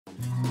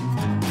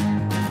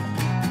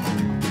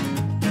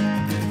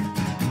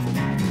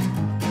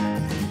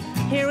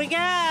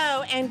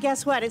go. And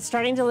guess what? It's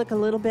starting to look a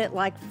little bit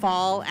like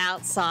fall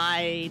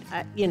outside.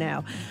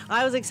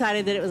 I was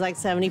excited that it was like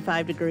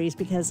 75 degrees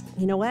because,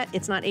 you know what?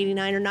 It's not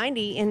 89 or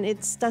 90, and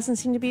it doesn't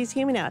seem to be as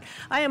humid out.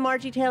 I am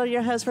Margie Taylor,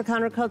 your host for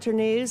Conroe Culture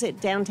News at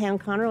downtown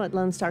Conroe at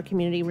Lone Star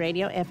Community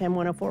Radio, FM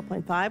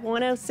 104.5,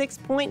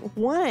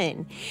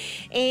 106.1.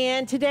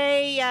 And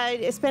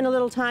today, spend a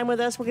little time with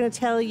us. We're going to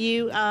tell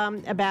you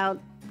about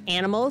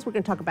animals. We're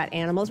going to talk about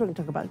animals. We're going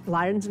to talk about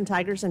lions and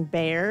tigers and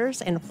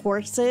bears and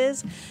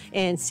horses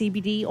and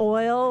CBD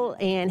oil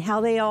and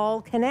how they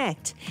all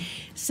connect.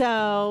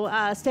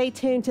 So stay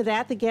tuned to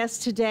that. The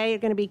guests today are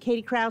going to be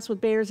Kati Krouse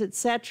with Bears,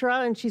 Etc.,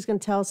 and she's going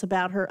to tell us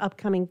about her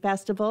upcoming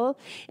festival.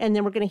 And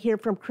then we're going to hear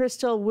from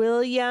Crystal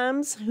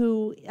Williams,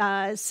 who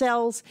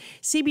sells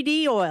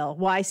CBD oil.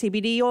 Why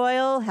CBD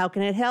oil? How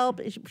can it help?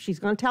 She's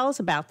going to tell us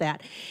about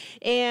that.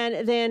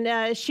 And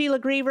then Sheila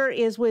Greaver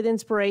is with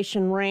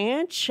Inspiration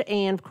Ranch,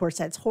 and of course,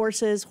 that's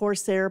horses,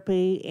 horse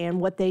therapy, and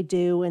what they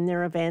do in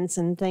their events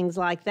and things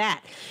like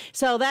that.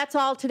 So that's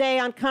all today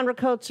on Conroe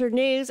Culture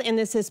News, and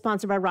this is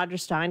sponsored by Roger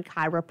Stein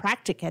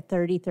Chiropractic at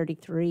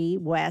 3033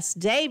 West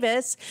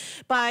Davis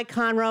by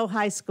Conroe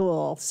High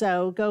School.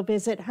 So go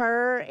visit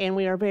her, and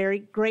we are very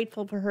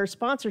grateful for her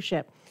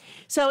sponsorship.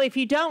 So if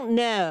you don't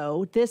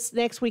know, this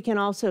next weekend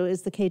also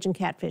is the Cajun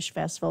Catfish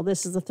Festival.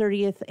 This is the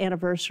 30th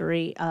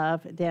anniversary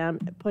of them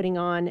putting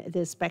on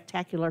this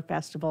spectacular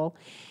festival.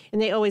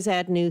 And they always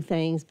add new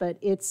things, but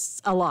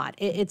it's a lot.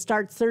 It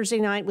starts Thursday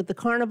night with the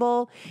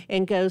carnival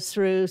and goes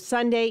through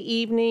Sunday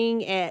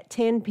evening at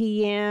 10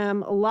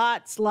 p.m.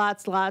 Lots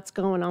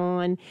going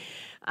on.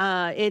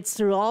 It's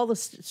through all the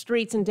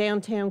streets in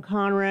downtown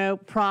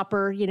Conroe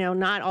proper,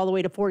 not all the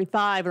way to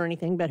 45 or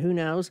anything, but who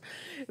knows.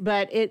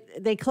 But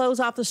they close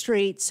off the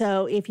street.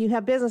 So if you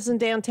have business in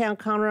downtown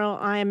Conroe,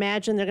 I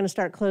imagine they're going to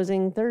start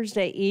closing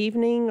Thursday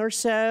evening or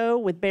so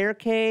with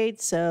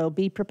barricades. So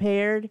be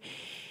prepared.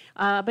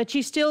 But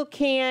you still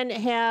can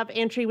have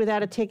entry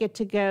without a ticket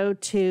to go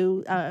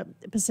to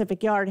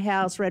Pacific Yard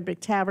House, Red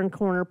Brick Tavern,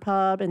 Corner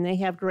Pub, and they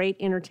have great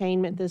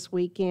entertainment this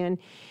weekend.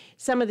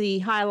 Some of the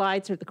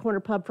highlights are at the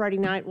Corner Pub Friday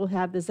night. We'll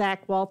have the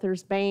Zach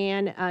Walters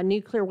Band,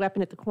 Nuclear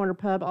Weapon at the Corner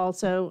Pub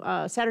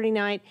also Saturday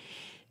night.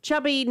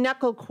 Chubby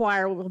Knuckle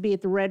Choir will be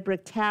at the Red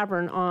Brick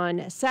Tavern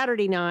on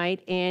Saturday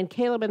night, and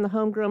Caleb and the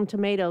Homegrown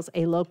Tomatoes,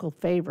 a local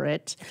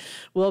favorite,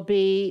 will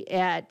be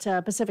at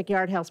Pacific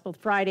Yard House both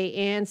Friday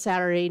and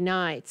Saturday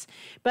nights.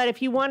 But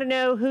if you want to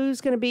know who's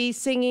going to be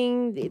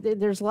singing,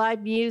 there's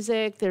live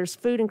music, there's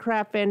food and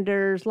craft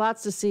vendors,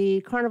 lots to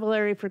see, carnival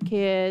area for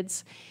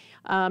kids.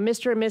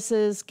 Mr. and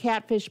Mrs.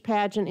 Catfish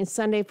Pageant is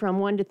Sunday from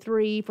 1 to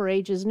 3 for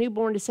ages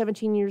newborn to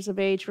 17 years of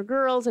age for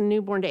girls and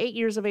newborn to 8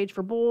 years of age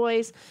for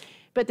boys.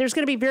 But there's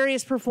going to be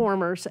various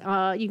performers.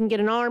 You can get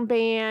an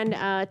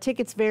armband.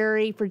 Tickets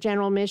vary for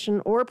general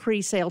admission or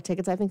pre-sale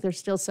tickets. I think they're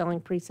still selling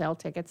pre-sale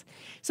tickets.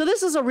 So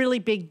this is a really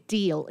big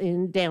deal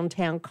in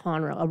downtown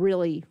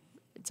Conroe.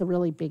 It's a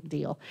really big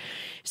deal.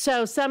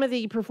 So some of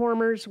the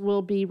performers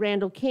will be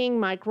Randall King,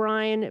 Mike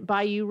Ryan,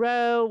 Bayou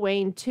Rowe,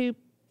 Wayne Toops,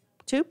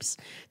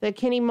 the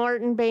Kenny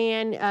Martin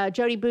Band,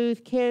 Jody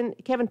Booth,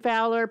 Kevin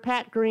Fowler,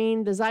 Pat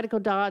Green, the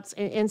Zydeco Dots,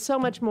 and so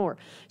much more.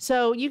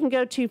 So you can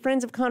go to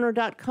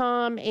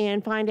friendsofconroe.com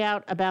and find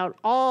out about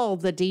all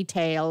the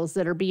details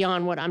that are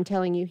beyond what I'm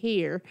telling you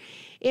here.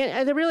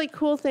 And the really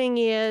cool thing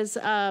is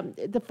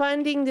the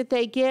funding that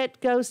they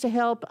get goes to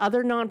help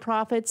other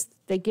nonprofits.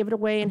 They give it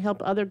away and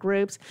help other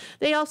groups.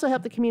 They also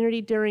help the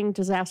community during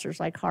disasters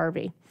like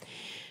Harvey.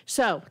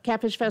 So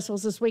Catfish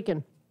Festival's this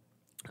weekend.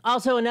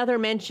 Also, another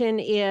mention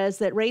is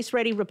that Race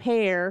Ready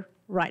Repair,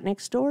 right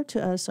next door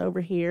to us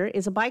over here,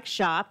 is a bike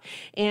shop,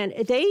 and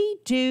they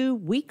do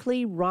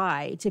weekly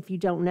rides, if you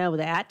don't know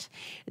that.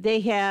 They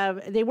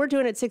were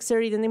doing it at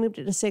 6:30, then they moved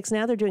it to 6.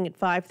 Now they're doing it at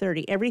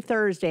 5:30. Every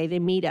Thursday, they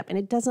meet up, and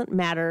it doesn't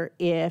matter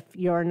if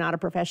you're not a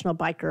professional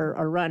biker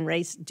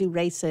or do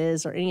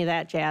races or any of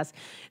that jazz.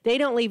 They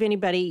don't leave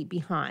anybody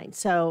behind.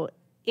 So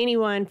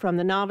anyone from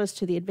the novice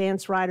to the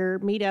advanced rider,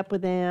 meet up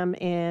with them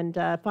and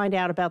find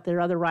out about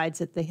their other rides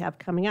that they have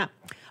coming up.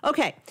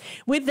 Okay,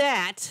 with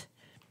that,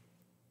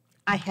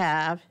 I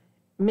have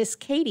Miss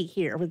Kati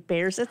here with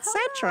Bears, Etc.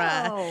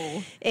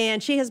 Hello.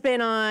 And she has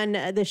been on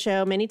the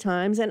show many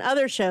times and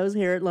other shows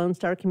here at Lone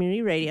Star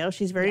Community Radio.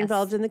 She's very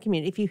involved in the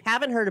community. If you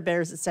haven't heard of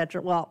Bears,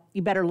 Etc., well,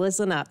 you better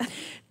listen up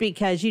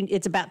because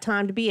it's about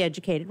time to be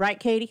educated. Right,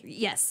 Kati?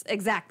 Yes,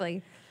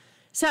 exactly.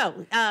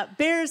 So,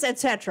 Bears,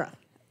 Etc.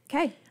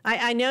 Okay.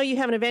 I know you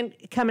have an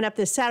event coming up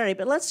this Saturday,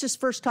 but let's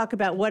just first talk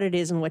about what it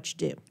is and what you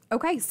do.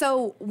 Okay,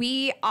 so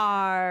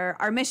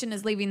our mission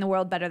is leaving the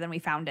world better than we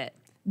found it.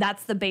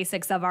 That's the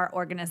basics of our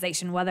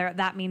organization, whether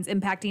that means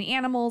impacting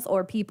animals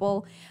or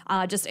people,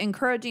 just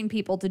encouraging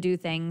people to do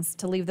things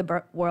to leave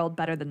the world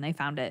better than they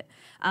found it.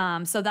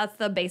 So that's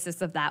the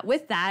basis of that.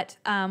 With that,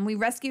 we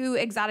rescue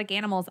exotic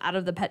animals out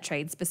of the pet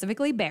trade,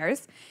 specifically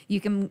bears. You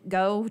can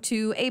go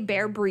to a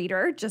bear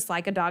breeder, just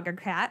like a dog or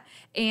cat,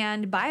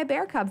 and buy a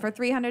bear cub for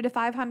 $300 to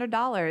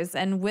 $500.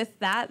 And with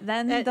that,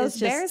 then those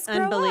bears grow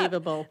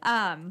unbelievable.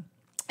 up.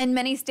 In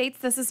many states,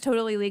 this is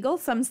totally legal.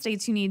 Some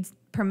states you need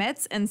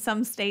permits. In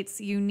some states,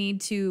 you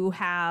need to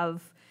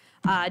have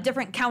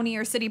different county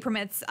or city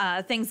permits,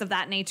 things of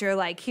that nature.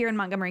 Like here in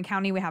Montgomery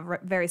County, we have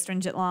very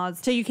stringent laws.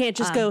 So you can't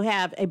just go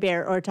have a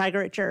bear or a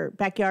tiger at your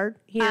backyard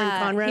here in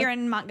Conroe? Here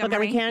in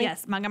Montgomery County?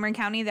 Yes, Montgomery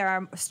County, there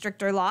are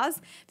stricter laws.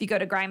 If you go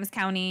to Grimes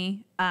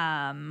County,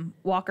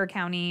 Walker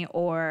County,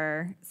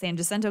 or San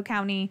Jacinto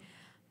County,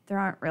 there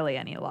aren't really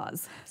any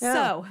laws.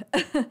 No.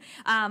 So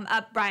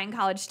up Bryan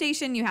College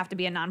Station, you have to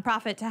be a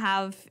nonprofit to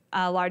have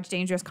large,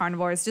 dangerous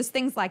carnivores, just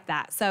things like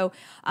that. So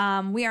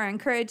we are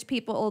encouraged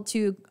people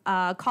to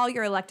call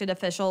your elected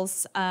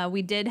officials.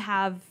 We did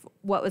have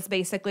what was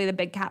basically the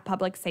Big Cat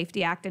Public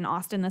Safety Act in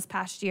Austin this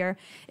past year.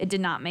 It did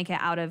not make it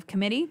out of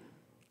committee.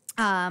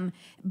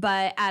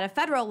 But at a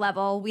federal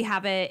level, we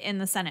have it in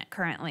the Senate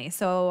currently.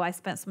 So I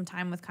spent some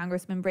time with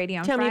Congressman Brady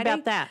on Friday. Tell me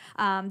about that.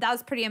 That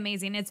was pretty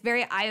amazing. It's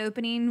very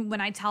eye-opening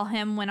when I tell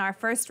him when our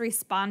first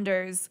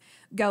responders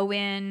go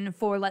in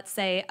for, let's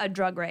say, a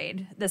drug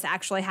raid. This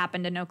actually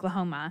happened in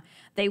Oklahoma.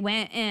 They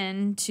went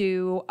in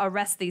to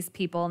arrest these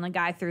people, and the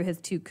guy threw his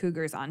 2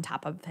 cougars on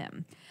top of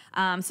him.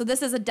 So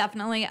this is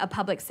definitely a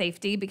public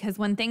safety, because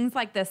when things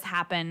like this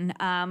happen,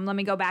 let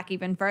me go back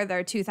even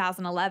further,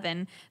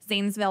 2011,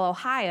 Zanesville,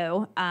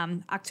 Ohio,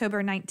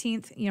 October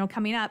 19th,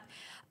 coming up,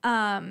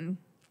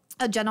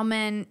 a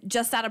gentleman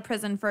just out of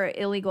prison for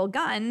illegal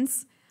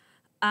guns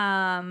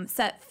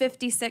set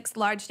 56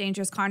 large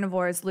dangerous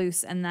carnivores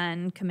loose and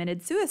then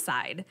committed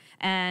suicide.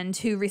 And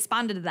who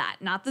responded to that?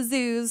 Not the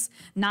zoos,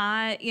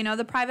 not,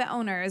 the private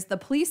owners. The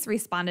police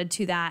responded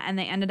to that, and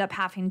they ended up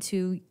having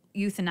to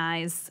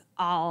euthanize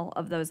all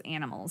of those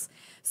animals.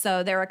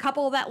 So there were a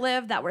couple that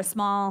lived that were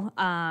small,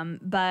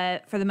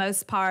 but for the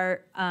most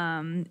part,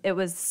 it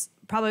was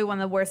probably one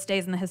of the worst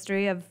days in the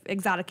history of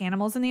exotic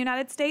animals in the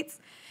United States.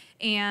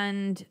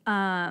 And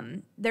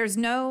there's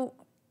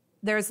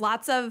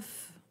lots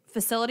of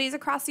facilities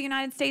across the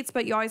United States,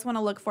 but you always want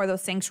to look for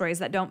those sanctuaries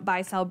that don't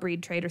buy, sell,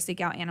 breed, trade, or seek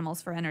out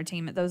animals for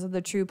entertainment. Those are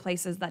the true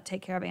places that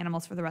take care of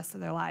animals for the rest of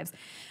their lives.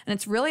 And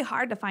it's really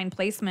hard to find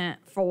placement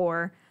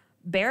for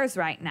bears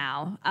right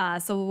now.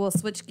 So we'll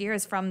switch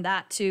gears from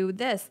that to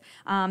this.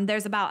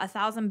 There's about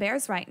 1,000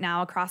 bears right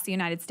now across the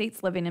United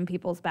States living in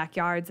people's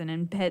backyards and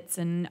in pits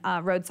and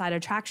roadside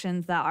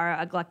attractions that are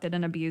neglected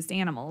and abused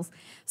animals.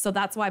 So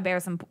that's why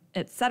bears,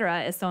 et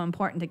cetera, is so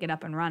important to get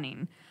up and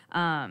running.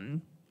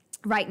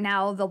 Right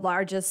now, the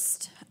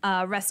largest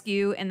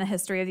rescue in the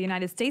history of the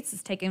United States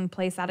is taking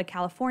place out of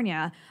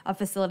California. A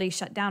facility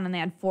shut down, and they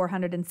had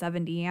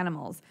 470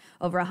 animals.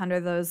 Over 100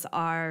 of those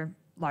are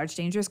large,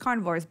 dangerous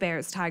carnivores,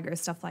 bears, tigers,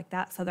 stuff like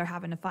that. So they're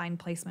having to find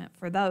placement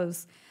for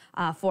those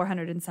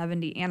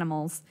 470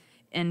 animals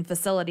in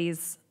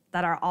facilities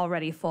that are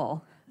already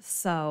full.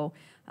 So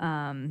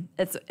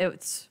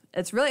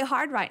it's really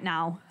hard right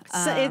now.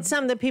 So it's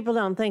something that people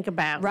don't think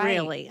about,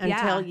 really,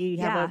 until you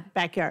have a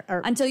backyard.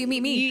 Or until you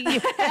meet me.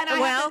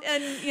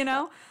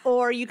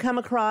 Or you come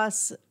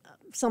across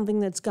something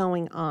that's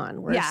going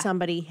on where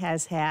somebody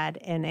has had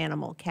an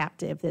animal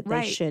captive that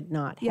they should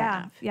not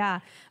have.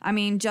 Yeah. I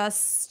mean,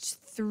 just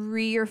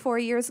 3 or 4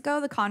 years ago,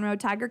 the Conroe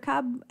tiger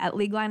cub at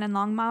League Line and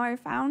Longmire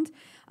found,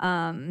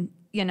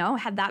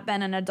 had that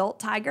been an adult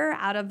tiger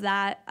out of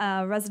that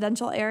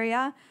residential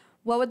area,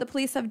 what would the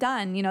police have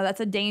done? That's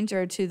a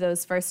danger to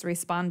those first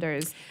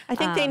responders. I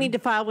think they need to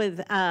file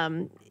with,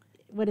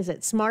 what is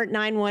it, Smart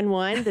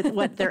 911,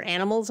 what their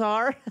animals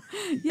are.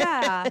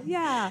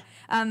 Yeah.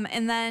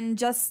 And then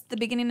just the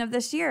beginning of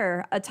this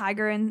year, a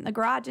tiger in the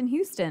garage in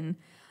Houston.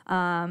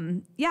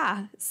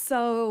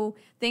 So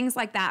things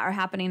like that are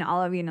happening all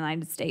over the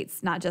United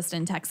States, not just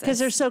in Texas. Because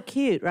they're so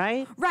cute,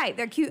 right? Right.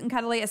 They're cute and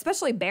cuddly,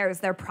 especially bears.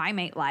 They're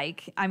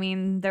primate-like. I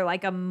mean, they're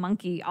like a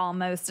monkey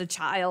almost, a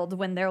child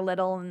when they're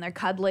little, and they're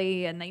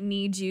cuddly and they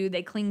need you.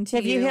 They cling to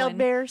you. Have you held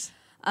bears?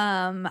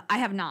 I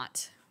have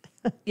not.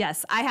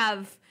 Yes, I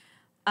have.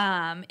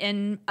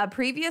 In a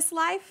previous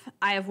life,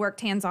 I have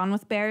worked hands-on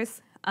with bears,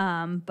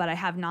 but I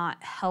have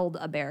not held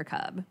a bear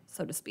cub,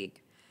 so to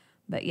speak.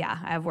 But yeah,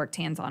 I've worked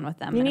hands-on with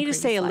them. You need to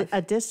stay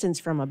a distance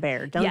from a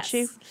bear, don't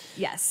you?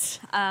 Yes.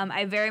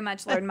 I very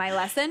much learned my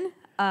lesson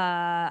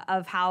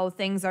of how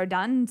things are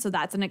done. So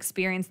that's an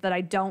experience that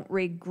I don't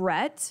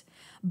regret,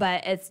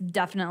 but it's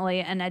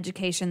definitely an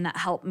education that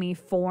helped me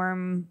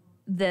form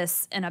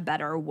this in a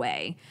better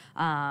way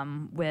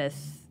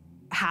with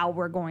how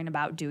we're going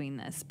about doing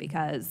this,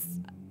 because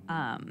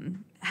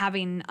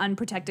having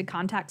unprotected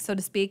contact, so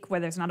to speak, where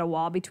there's not a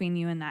wall between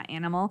you and that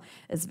animal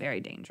is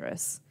very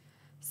dangerous.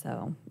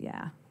 So,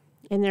 yeah.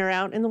 And they're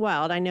out in the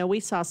wild. I know we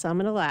saw some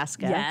in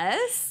Alaska.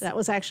 Yes. That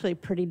was actually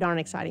pretty darn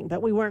exciting,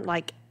 but we weren't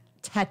like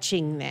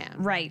touching them.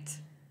 Right.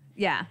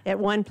 Yeah. At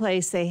one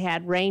place, they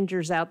had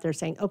rangers out there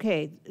saying,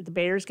 okay, the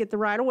bears get the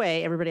right of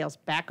way. Everybody else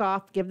back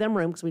off, give them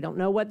room, because we don't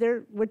know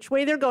which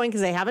way they're going,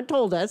 because they haven't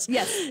told us.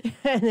 Yes.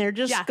 And they're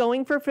just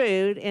going for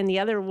food. And the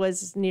other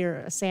was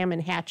near a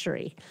salmon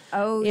hatchery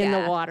in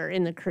the water,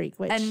 in the creek.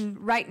 And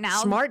right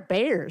now, smart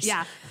bears.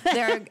 Yeah.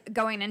 They're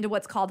going into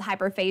what's called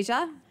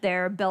hyperphagia.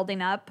 They're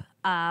building up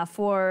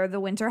for the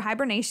winter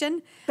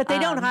hibernation. But they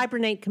don't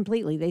hibernate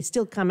completely. They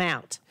still come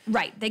out.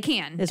 Right, they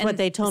can. Is what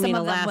they told me in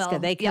some of them Alaska. will.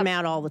 They come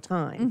out all the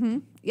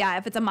time. Yeah,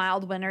 if it's a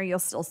mild winter, you'll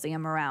still see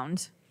them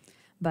around.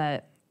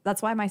 But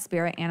that's why my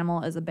spirit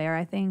animal is a bear,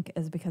 I think,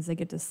 is because they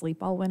get to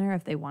sleep all winter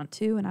if they want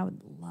to, and I would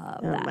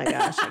love that. Oh my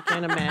gosh, I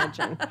can't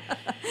imagine.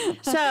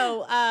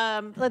 So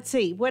let's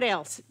see, what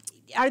else?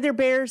 Are there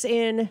bears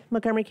in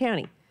Montgomery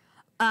County?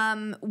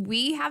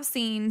 We have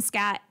seen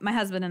scat, my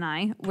husband and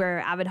I, we're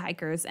avid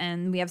hikers,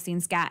 and we have seen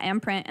scat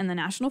and print in the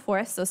National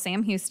Forest, so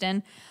Sam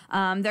Houston.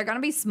 They're going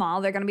to be small.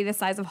 They're going to be the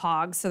size of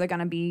hogs, so they're going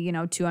to be,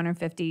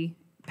 250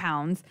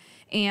 pounds.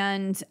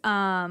 And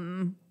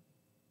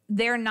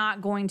they're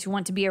not going to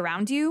want to be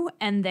around you,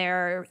 and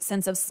their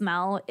sense of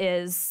smell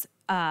is...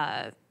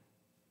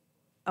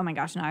 oh my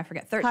gosh, now I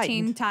forget.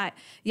 13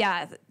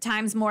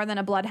 times more than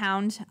a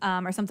bloodhound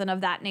or something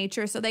of that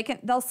nature. So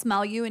they'll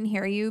smell you and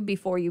hear you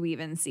before you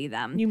even see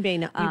them. You may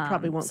not, you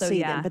probably won't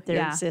see them, but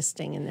they're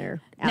existing and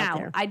they're out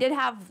there. Now, I did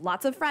have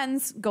lots of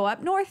friends go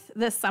up north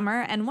this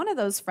summer, and one of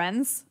those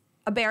friends,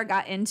 a bear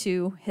got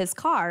into his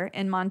car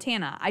in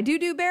Montana. I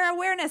do bear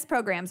awareness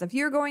programs. If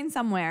you're going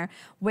somewhere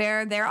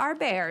where there are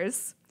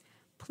bears,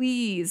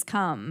 please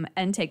come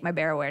and take my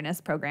bear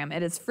awareness program.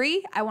 It is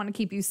free. I want to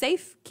keep you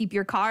safe, keep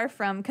your car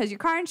because your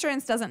car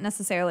insurance doesn't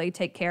necessarily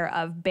take care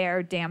of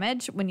bear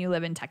damage when you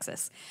live in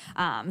Texas.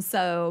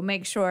 So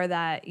make sure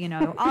that,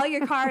 all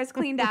your car is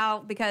cleaned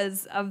out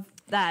because of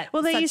that.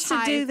 Well, they used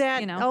to do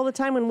that all the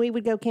time when we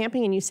would go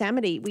camping in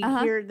Yosemite. We'd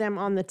hear them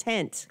on the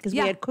tent because we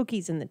had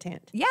cookies in the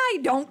tent. Yeah,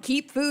 you don't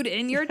keep food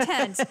in your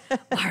tent,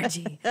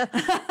 Margie.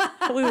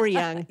 We were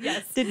young.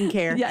 Yes. Didn't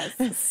care.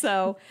 Yes.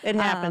 So it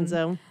happens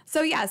though.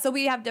 So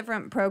we have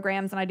different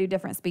programs, and I do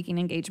different speaking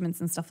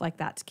engagements and stuff like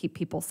that to keep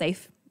people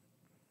safe.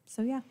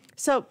 So yeah.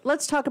 So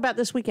let's talk about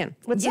this weekend.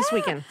 What's this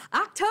weekend?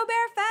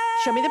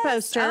 Oktoberfest. Show me the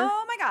poster.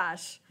 Oh my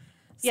gosh.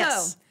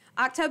 Yes. So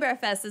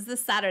Oktoberfest is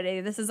this Saturday.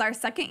 This is our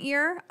second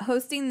year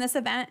hosting this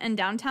event in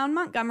downtown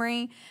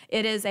Montgomery.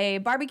 It is a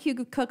barbecue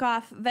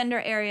cook-off vendor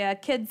area,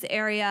 kids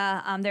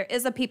area. There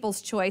is a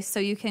people's choice,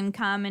 so you can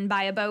come and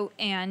buy a boat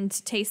and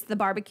taste the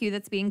barbecue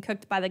that's being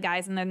cooked by the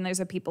guys, and then there's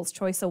a people's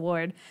choice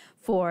award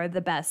for the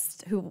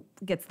best, who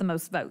gets the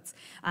most votes.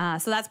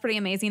 So that's pretty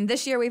amazing.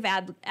 This year we've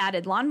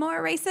added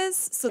lawnmower races,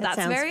 so that's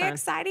very fun.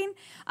 Exciting.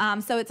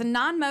 So it's a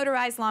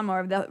non-motorized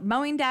lawnmower. The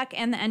mowing deck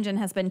and the engine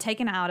has been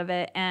taken out of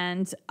it,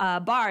 and a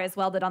bar is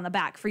welded on the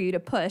back for you to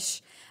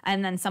push,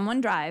 and then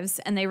someone drives,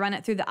 and they run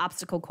it through the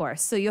obstacle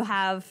course. So you'll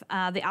have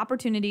the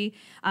opportunity.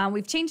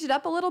 We've changed it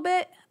up a little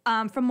bit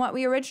from what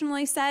we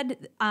originally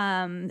said.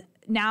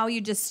 Now you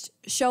just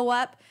show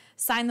up,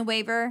 sign the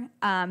waiver,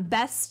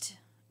 best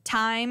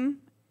time,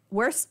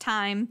 worst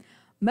time,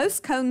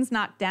 most cones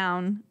knocked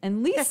down,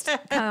 and least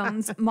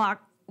cones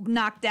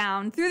knocked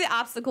down through the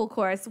obstacle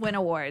course win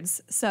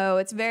awards. So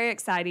it's very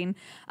exciting.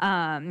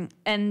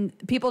 And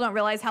people don't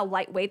realize how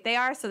lightweight they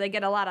are, so they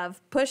get a lot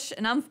of push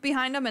and oomph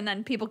behind them, and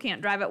then people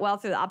can't drive it well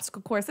through the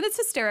obstacle course, and it's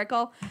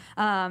hysterical.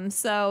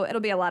 So it'll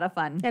be a lot of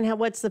fun. And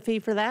what's the fee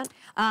for that?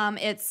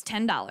 It's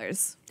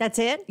 $10. That's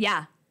it?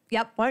 Yeah.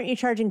 Yep. Why aren't you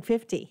charging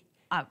 $50?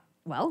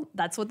 Well,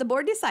 that's what the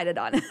board decided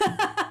on.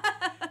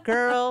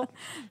 Girl.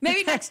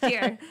 Maybe next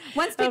year,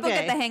 once people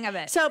get the hang of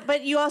it. So,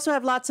 but you also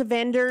have lots of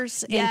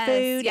vendors and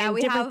food and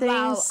different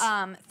things. We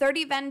have about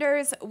 30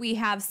 vendors. We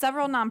have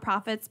several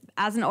nonprofits.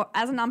 As a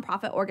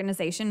nonprofit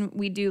organization,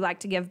 we do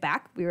like to give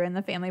back. We were in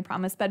the Family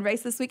Promise Bed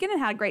Race this weekend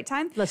and had a great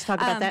time. Let's talk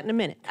about that in a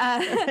minute.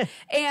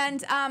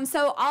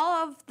 So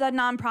all of the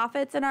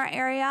nonprofits in our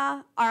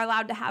area are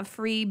allowed to have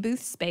free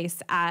booth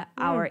space at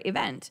our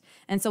event.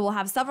 And so we'll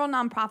have several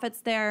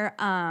nonprofits there.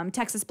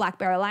 Texas Black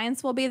Bear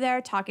Alliance will be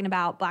there talking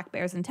about black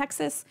bears in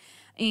Texas.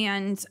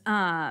 And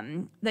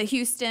the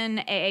Houston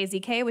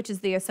AAZK, which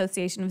is the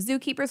Association of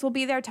Zookeepers, will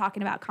be there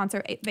talking about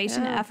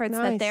conservation efforts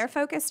that they're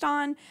focused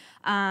on.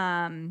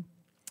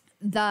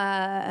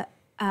 The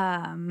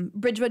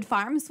Bridgewood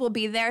Farms will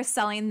be there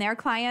selling their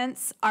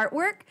clients'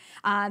 artwork.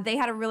 They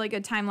had a really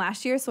good time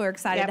last year, so we're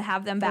excited to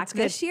have them back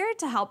this year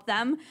to help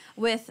them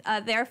with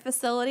their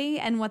facility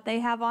and what they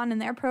have on in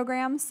their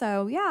program.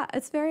 So, yeah,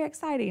 it's very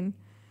exciting.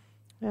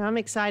 Well, I'm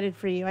excited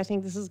for you. I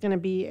think this is going to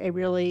be a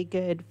really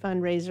good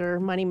fundraiser,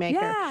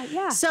 moneymaker.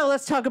 Yeah. So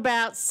let's talk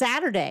about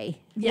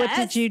Saturday. Yes. What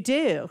did you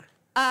do?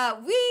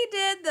 We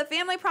did the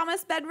Family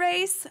Promise Bed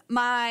Race.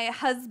 My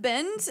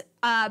husband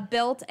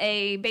built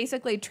a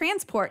basically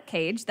transport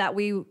cage that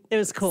we... It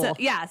was cool.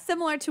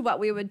 Similar to what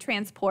we would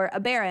transport a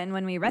bear in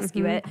when we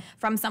rescue it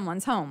from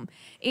someone's home.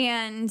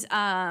 And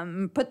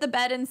put the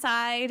bed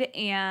inside,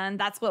 and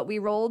that's what we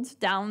rolled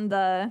down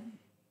the...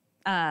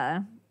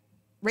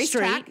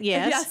 racetrack,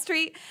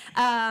 street,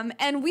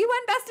 and we won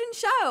best in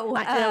show.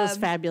 That was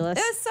fabulous.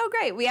 It was so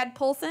great. We had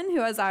Polson,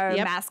 who is our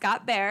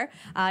mascot bear.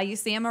 You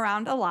see him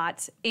around a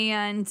lot,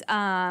 and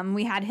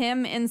we had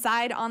him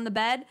inside on the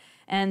bed,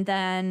 and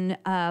then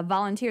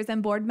volunteers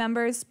and board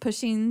members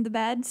pushing the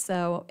bed.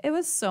 So it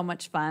was so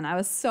much fun. I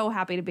was so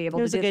happy to be able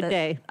to do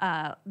it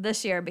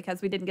this year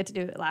because we didn't get to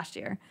do it last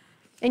year.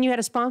 And you had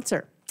a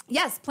sponsor.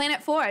 Yes,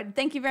 Planet Ford.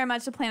 Thank you very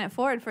much to Planet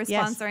Ford for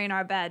sponsoring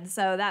our bed.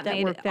 So that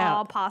made it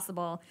all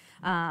possible.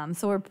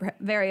 So we're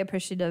very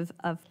appreciative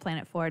of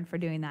Planet Ford for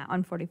doing that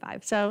on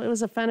 45. So it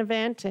was a fun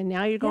event, and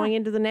now you're going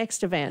into the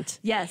next event.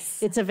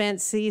 Yes. It's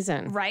event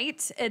season.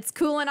 Right? It's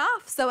cooling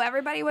off, so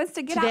everybody wants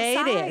to get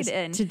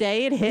outside.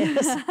 Today it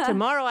is.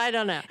 Tomorrow, I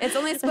don't know. It's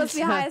only supposed to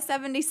be high as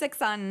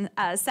 76 on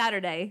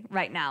Saturday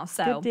right now.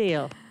 So good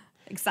deal.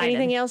 Excited.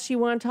 Anything else you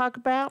want to talk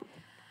about?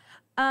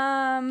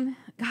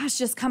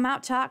 Just come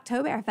out to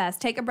Oktoberfest.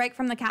 Take a break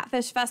from the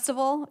Catfish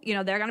Festival. You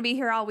know, they're going to be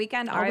here all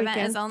weekend. Our event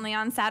is only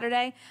on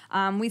Saturday.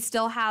 We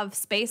still have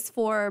space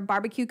for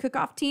barbecue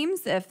cook-off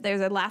teams. If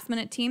there's a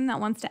last-minute team that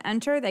wants to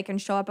enter, they can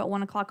show up at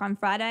 1 o'clock on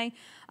Friday.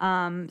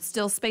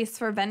 Still space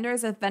for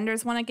vendors. If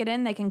vendors want to get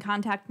in, they can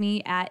contact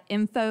me at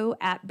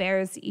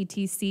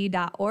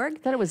info@bearsetc.org. I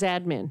thought it was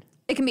admin.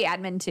 It can be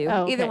admin too.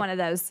 Oh, okay. Either one of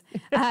those.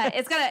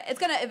 It's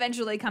gonna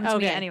eventually come to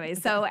me anyway.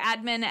 So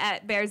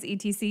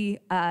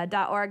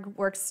admin@bearsetc.org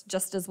works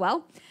just as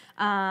well.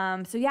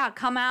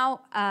 Come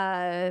out,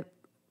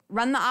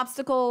 run the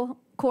obstacle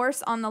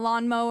course on the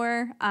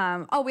lawnmower.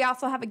 We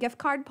also have a gift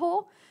card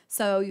poll.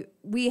 So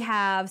we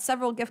have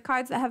several gift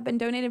cards that have been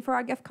donated for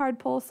our gift card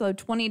poll. So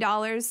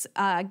 $20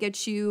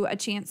 gets you a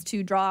chance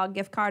to draw a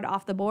gift card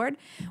off the board.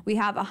 We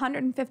have a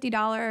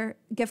 $150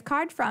 gift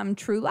card from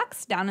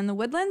Trulux down in the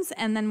Woodlands.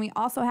 And then we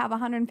also have a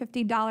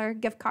 $150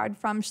 gift card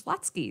from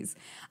Schlotzsky's.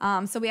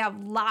 So we have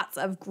lots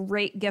of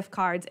great gift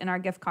cards in our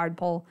gift card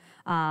poll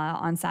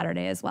on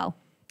Saturday as well.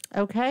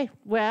 Okay,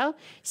 well,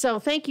 so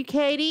thank you,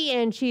 Katie,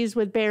 and she's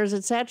with Bears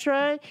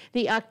Etc.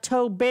 The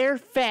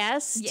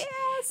Oktoberfest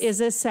is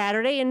this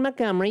Saturday in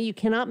Montgomery. You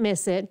cannot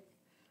miss it.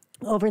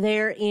 Over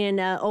there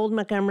in Old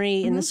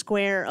Montgomery, in the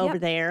square over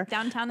there.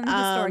 Downtown in the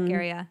historic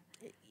area.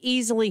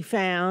 Easily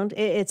found.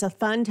 It's a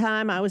fun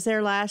time. I was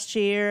there last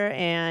year,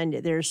 and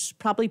there's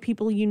probably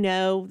people you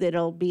know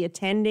that'll be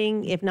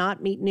attending. If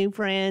not, meet new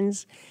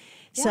friends.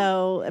 Yeah.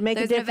 So make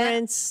a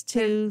difference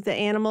to the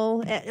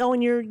animal. Oh,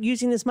 and you're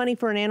using this money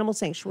for an animal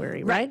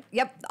sanctuary, right?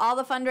 Yep. All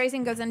the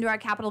fundraising goes into our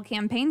capital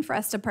campaign for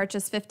us to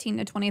purchase 15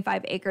 to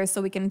 25 acres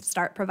so we can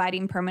start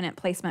providing permanent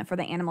placement for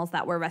the animals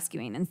that we're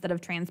rescuing instead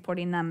of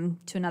transporting them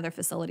to another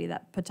facility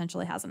that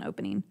potentially has an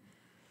opening.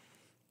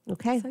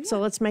 Okay, so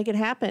let's make it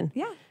happen.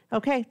 Yeah.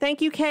 Okay,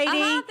 thank you, Katie.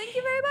 Thank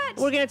you very much.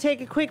 We're going to take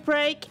a quick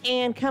break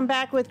and come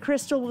back with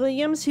Crystal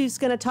Williams, who's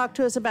going to talk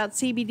to us about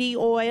CBD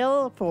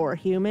oil for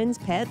humans,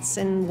 pets,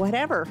 and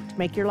whatever to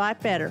make your life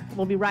better.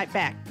 We'll be right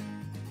back.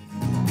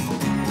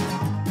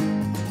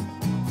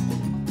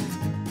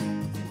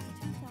 Since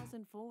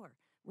 2004,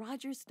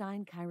 Roger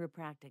Stein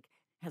Chiropractic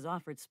has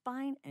offered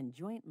spine and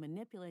joint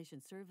manipulation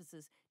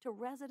services to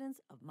residents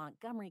of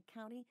Montgomery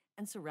County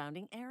and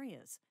surrounding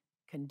areas.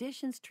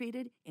 Conditions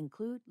treated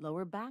include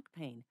lower back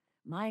pain,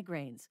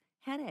 migraines,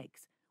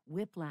 headaches,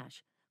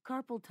 whiplash,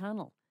 carpal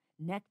tunnel,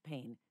 neck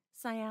pain,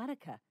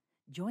 sciatica,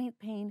 joint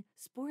pain,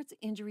 sports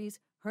injuries,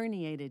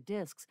 herniated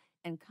discs,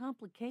 and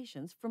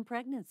complications from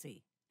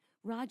pregnancy.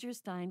 Roger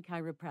Stein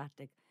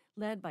Chiropractic,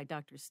 led by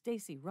Dr.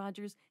 Stacy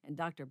Rogers and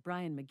Dr.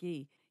 Brian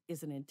McGee,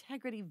 is an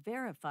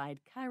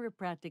integrity-verified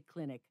chiropractic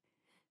clinic.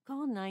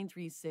 Call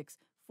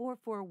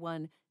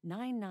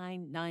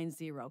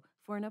 936-441-9990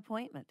 for an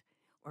appointment,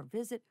 or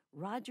visit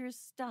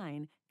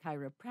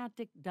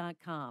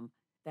rogerssteinchiropractic.com.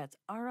 That's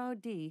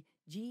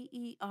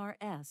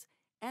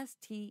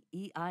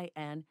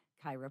RODGERSSTEIN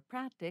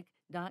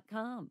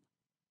chiropractic.com.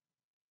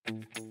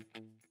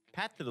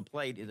 Path to the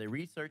Plate is a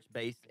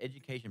research-based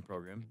education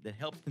program that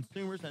helps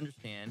consumers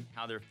understand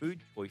how their food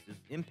choices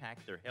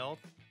impact their health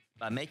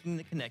by making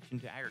the connection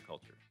to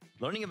agriculture,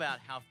 learning about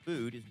how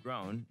food is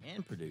grown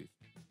and produced,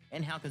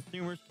 and how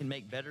consumers can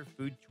make better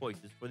food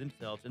choices for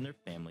themselves and their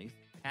families.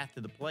 Path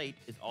to the Plate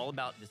is all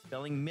about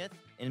dispelling myths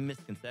and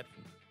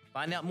misconceptions.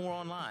 Find out more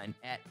online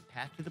at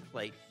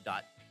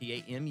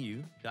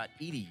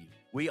pathtotheplate.tamu.edu.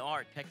 We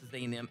are Texas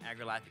A&M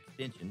AgriLife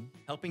Extension,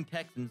 helping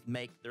Texans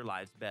make their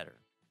lives better.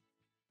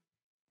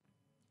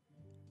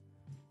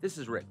 This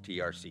is Rick,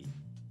 TRC.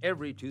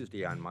 Every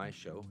Tuesday on my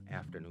show,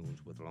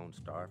 Afternoons with Lone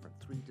Star from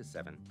 3 to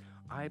 7,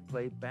 I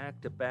play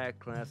back-to-back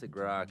classic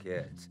rock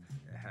hits.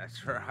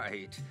 That's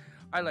right.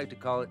 I like to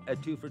call it a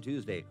 2 for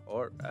Tuesday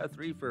or a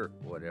 3 for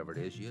whatever it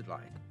is you'd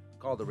like.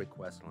 Call the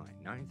request line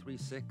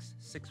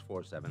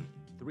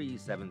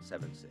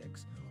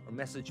 936-647-3776 or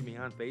message me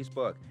on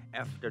Facebook,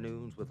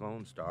 Afternoons with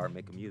Lone Star,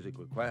 make a music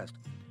request.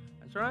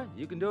 That's right,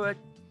 you can do it.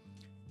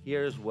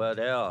 Here's what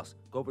else.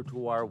 Go over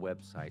to our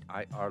website,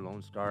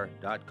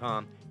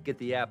 irlonestar.com. Get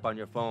the app on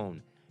your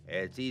phone.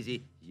 It's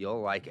easy, you'll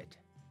like it.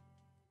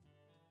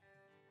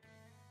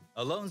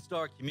 A Lone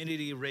Star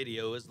Community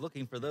Radio is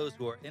looking for those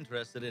who are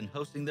interested in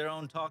hosting their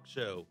own talk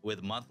show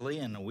with monthly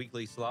and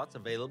weekly slots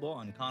available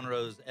on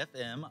Conroe's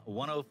FM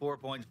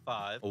 104.5,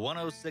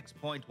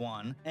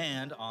 106.1,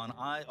 and on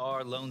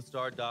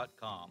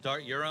irlonestar.com.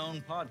 Start your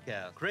own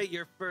podcast, create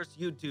your first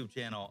YouTube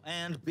channel,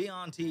 and be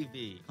on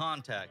TV.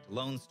 Contact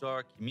Lone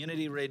Star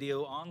Community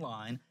Radio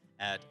online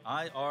at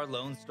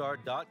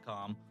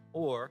irlonestar.com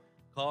or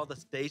call the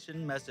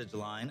station message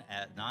line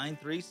at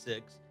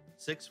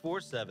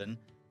 936-647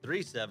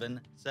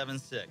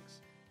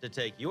 3776 to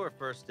take your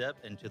first step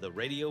into the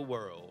radio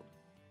world.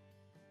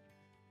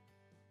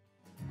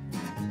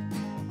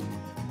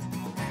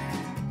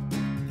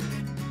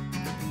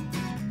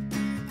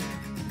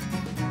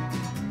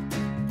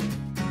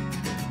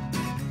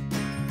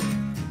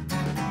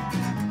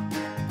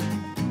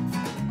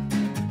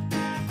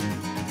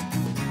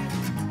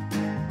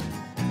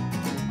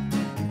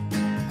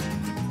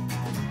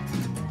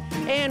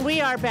 And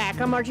we are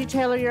back. I'm Margie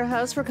Taylor, your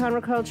host for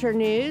Conroe Culture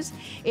News.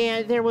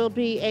 And there will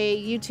be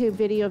a YouTube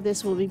video of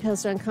this will be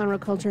posted on Conroe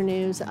Culture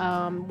News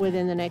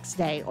within the next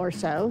day or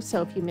so.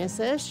 So if you miss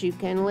us, you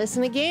can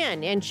listen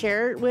again and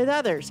share it with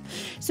others.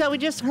 So we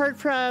just heard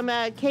from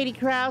Katie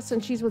Krouse,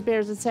 and she's with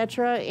Bears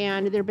Etc.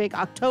 and their big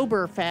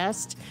October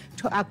Fest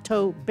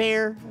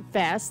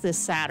this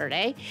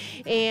Saturday.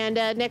 And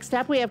next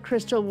up, we have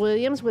Crystal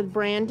Williams with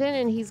Brandon,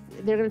 and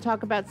they're going to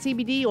talk about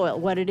CBD oil,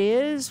 what it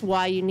is,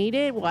 why you need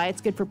it, why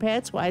it's good for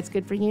pets, why it's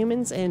good for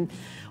humans, and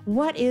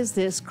what is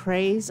this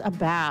craze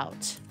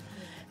about?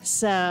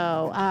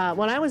 So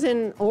when I was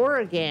in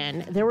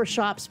Oregon, there were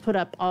shops put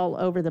up all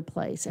over the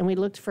place, and we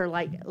looked for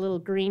like little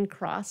green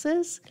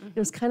crosses. It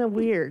was kind of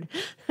weird.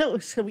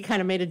 So we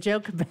kind of made a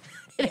joke about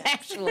it,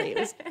 actually. It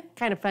was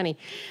kind of funny.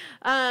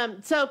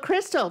 So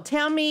Crystal,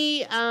 tell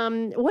me,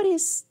 what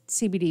is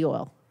CBD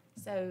oil?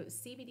 So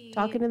CBD...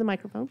 Talking to the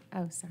microphone.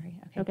 Oh, sorry.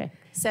 Okay.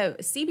 So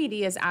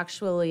CBD is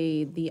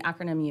actually the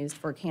acronym used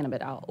for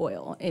cannabidiol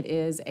oil. It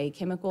is a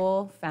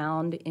chemical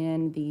found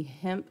in the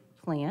hemp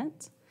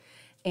plant,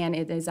 and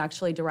it is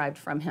actually derived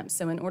from hemp.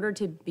 So in order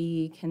to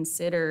be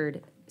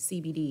considered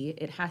CBD,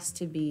 it has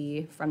to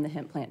be from the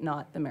hemp plant,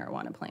 not the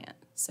marijuana plant.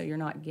 So you're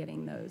not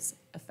getting those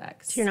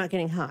effects. So you're not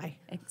getting high.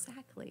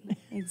 Exactly.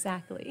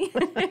 Exactly.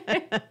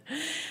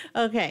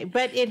 Okay,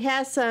 but it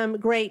has some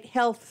great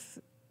health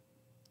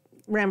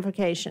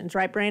ramifications,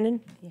 right,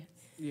 Brandon? Yes.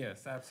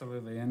 Yes,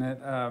 absolutely. And it,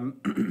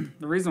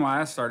 the reason why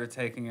I started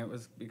taking it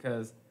was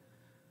because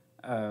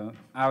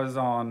I was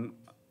on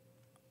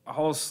a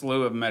whole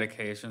slew of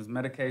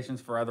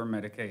medications for other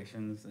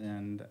medications,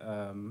 and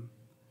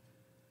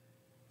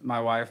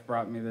my wife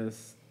brought me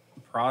this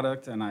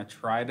product, and I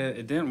tried it.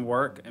 It didn't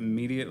work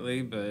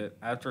immediately, but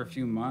after a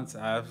few months,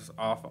 I was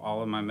off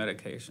all of my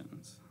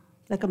medications.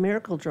 Like a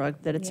miracle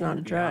drug that it's not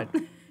a drug.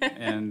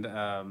 And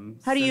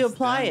how do you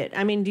apply it?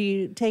 I mean, do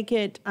you take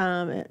it?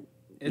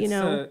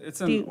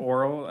 It's an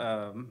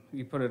oral.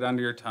 You put it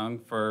under your tongue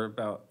for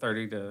about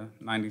 30 to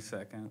 90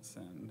 seconds,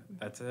 and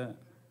that's it.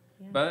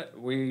 Yeah. But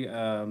we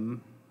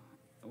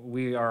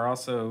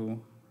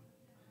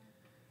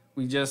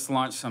just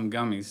launched some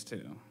gummies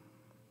too.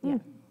 Yeah.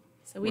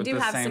 So we with do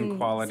the have same some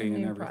quality some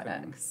and new everything.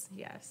 products.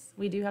 Yes,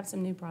 we do have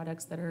some new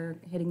products that are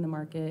hitting the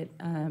market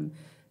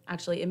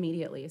actually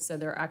immediately. So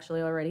they're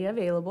actually already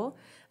available.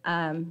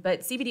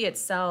 But CBD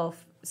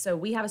itself, so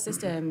we have a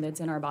system that's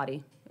in our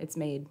body. It's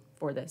made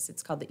for this.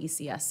 It's called the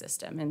ECS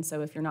system. And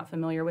so if you're not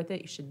familiar with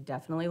it, you should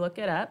definitely look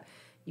it up.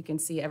 You can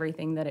see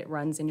everything that it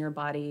runs in your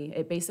body.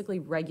 It basically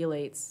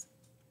regulates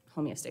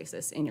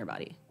homeostasis in your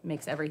body,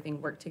 makes everything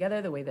work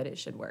together the way that it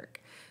should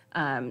work.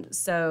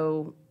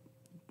 So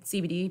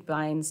CBD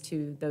binds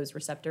to those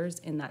receptors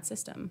in that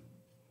system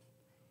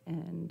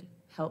and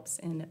helps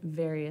in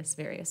various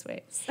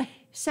ways.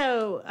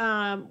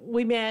 So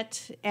we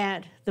met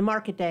at the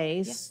market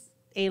days, Yes.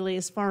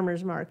 alias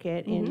Farmers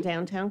Market in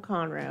downtown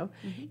Conroe,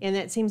 and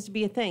that seems to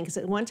be a thing, because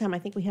at one time I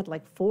think we had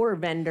like 4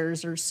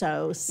 vendors or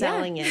so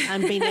selling it,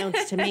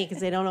 unbeknownst to me, because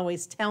they don't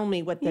always tell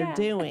me what they're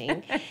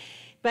doing.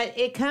 But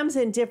it comes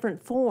in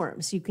different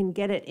forms. You can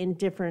get it in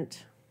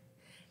different...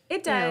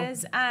 It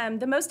does.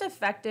 The most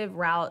effective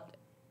route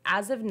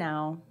as of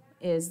now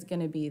is going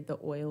to be the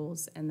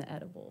oils and the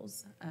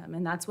edibles.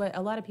 And that's what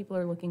a lot of people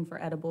are looking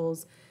for,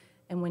 edibles.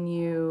 And when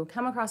you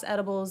come across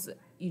edibles,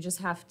 you just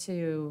have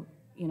to,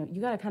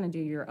 you got to kind of do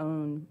your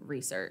own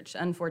research.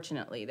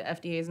 Unfortunately, the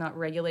FDA is not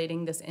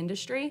regulating this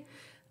industry.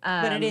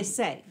 But it is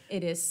safe.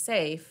 It is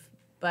safe,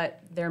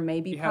 but there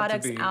may be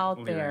products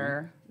out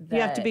there that...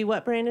 You have to be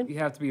what, Brandon? You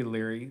have to be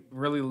leery.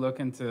 Really look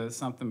into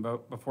something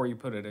before you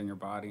put it in your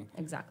body.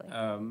 Exactly.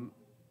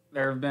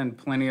 There have been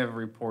plenty of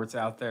reports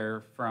out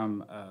there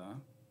from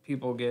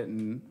people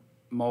getting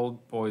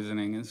mold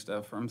poisoning and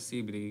stuff from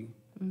CBD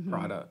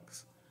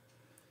products.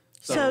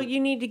 So you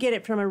need to get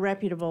it from a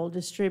reputable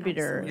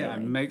distributor. Yeah,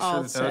 and make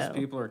sure that those also.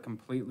 people are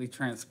completely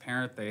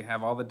transparent. They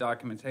have all the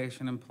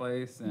documentation in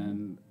place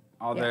and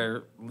all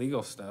their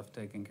legal stuff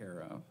taken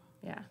care of.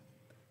 Yeah,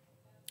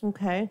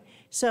 Okay.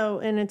 So,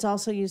 and it's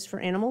also used for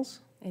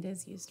animals? it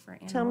is used for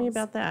animals. Tell me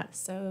about that.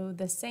 So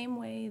the same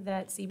way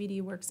that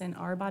CBD works in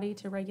our body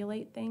to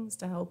regulate things,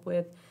 to help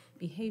with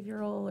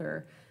behavioral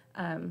or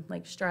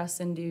like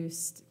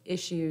stress-induced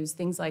issues,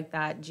 things like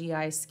that,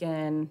 GI,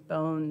 skin,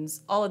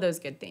 bones, all of those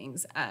good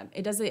things.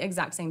 It does the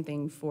exact same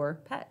thing for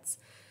pets.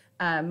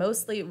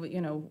 Mostly,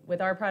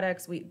 with our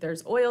products,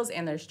 there's oils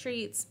and there's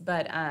treats,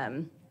 but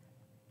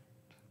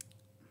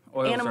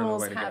Oils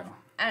animals are the way have... to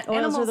go.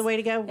 Oils are the way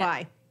to go?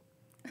 Why?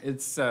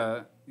 It's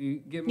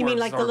you get more You mean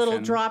like the little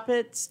absorption.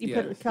 droplets? You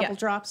put a Yes. couple Yeah.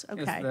 drops?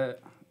 It's Okay.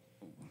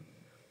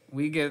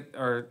 you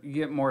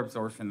get more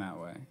absorption that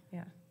way.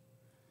 Yeah.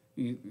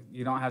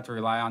 You don't have to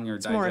rely on your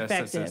more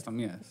digestive effective. system,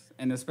 yes.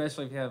 And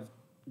especially if you have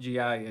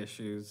GI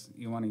issues,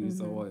 you want to use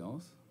the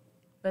oils.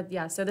 But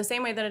yeah, so the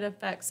same way that it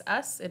affects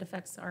us, it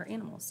affects our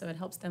animals. So it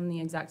helps them the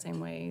exact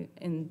same way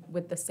and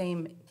with the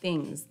same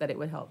things that it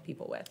would help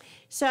people with.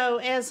 So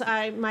as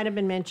I might have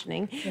been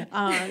mentioning,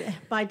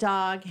 my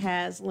dog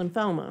has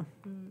lymphoma.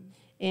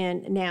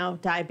 And now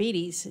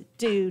diabetes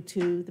due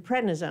to the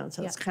prednisone.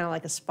 So it's kind of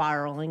like a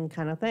spiraling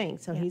kind of thing.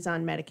 So he's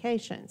on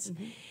medications.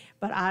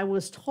 But I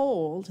was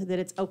told that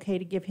it's okay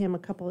to give him a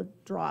couple of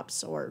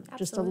drops or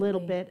just a little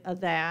bit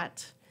of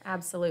that.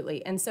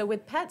 Absolutely. And so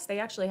with pets, they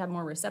actually have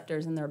more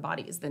receptors in their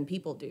bodies than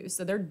people do.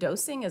 So their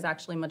dosing is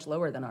actually much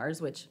lower than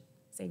ours, which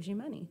saves you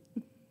money.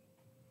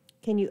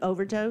 Can you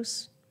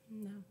overdose?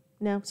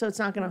 No, so it's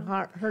not going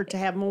to hurt to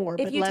have more,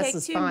 If but you less take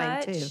is too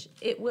fine much,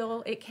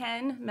 too. it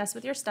can mess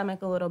with your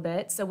stomach a little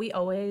bit. So we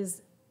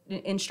always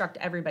instruct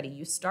everybody,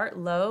 you start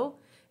low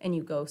and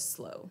you go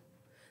slow.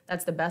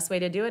 That's the best way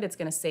to do it. It's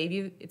going to save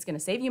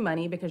you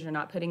money because you're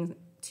not putting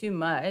too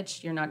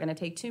much. You're not going to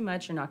take too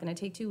much. You're not going to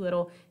take too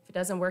little. If it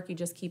doesn't work, you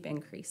just keep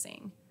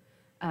increasing.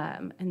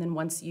 And then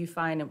once you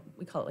find,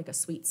 we call it like a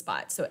sweet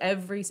spot. So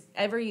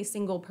every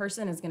single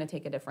person is going to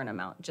take a different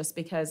amount. Just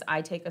because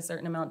I take a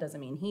certain amount doesn't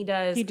mean he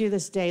does. Do you do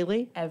this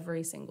daily?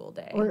 Every single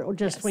day. Or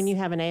just when you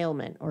have an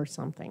ailment or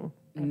something?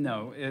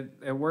 No,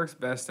 it works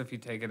best if you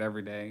take it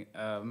every day.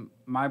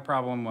 My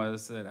problem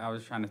was that I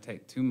was trying to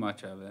take too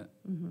much of it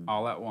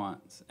all at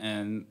once.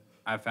 And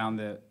I found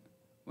that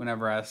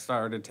whenever I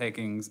started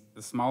taking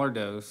the smaller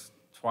dose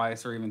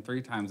twice or even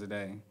 3 times a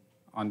day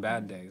on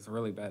bad days,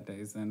 really bad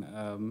days, then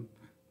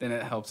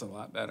it helps a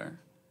lot better.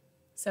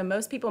 So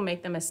most people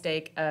make the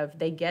mistake of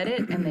they get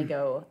it and they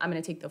go, I'm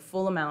going to take the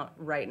full amount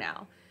right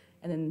now.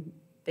 And then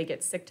they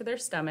get sick to their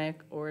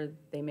stomach or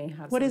they may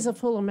have What is a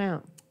full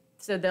amount?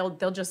 So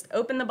they'll just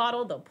open the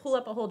bottle, they'll pull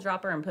up a whole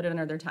dropper and put it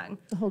under their tongue.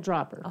 A whole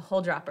dropper. A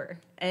whole dropper.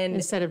 And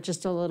Instead of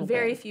just a little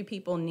very bit. few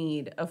people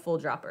need a full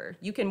dropper.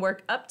 You can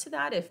work up to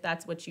that if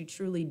that's what you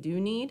truly do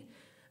need.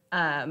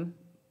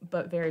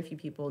 But very few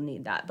people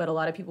need that. But a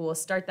lot of people will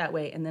start that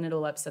way and then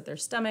it'll upset their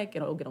stomach,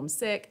 it'll get them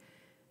sick,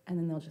 and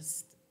then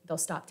they'll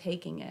stop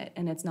taking it.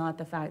 And it's not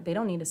the fact, they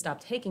don't need to stop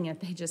taking it,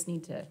 they just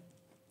need to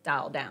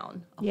dial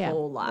down a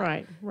whole lot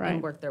right.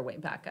 and work their way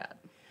back up.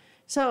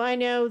 So I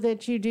know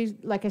that you do,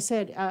 like I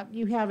said,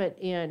 you have it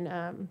in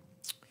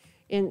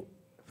the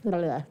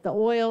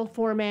oil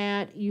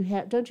format.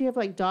 Don't you have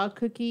like dog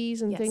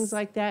cookies and things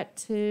like that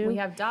too? We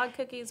have dog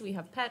cookies, we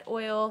have pet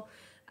oil.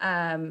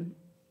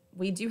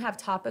 We do have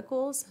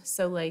topicals.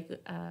 So like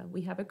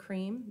we have a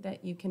cream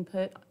that you can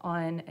put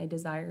on a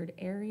desired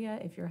area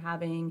if you're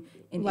having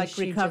an like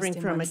issue recovering just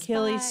in from one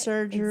Achilles spot.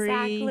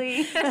 surgery.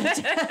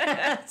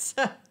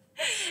 Exactly.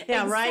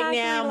 Yeah, right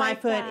now my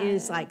like foot that.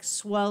 is like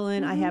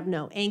swollen. I have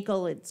no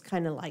ankle. It's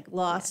kind of like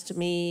lost to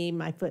me.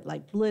 My foot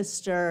like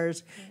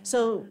blisters.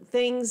 So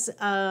things,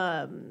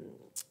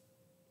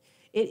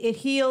 it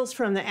heals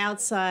from the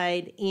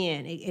outside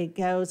in. It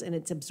goes and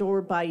it's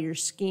absorbed by your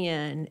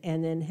skin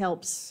and then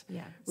helps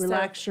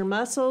relax your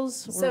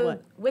muscles or So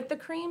what? with the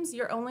creams,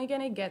 you're only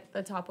going to get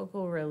the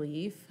topical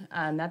relief.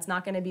 That's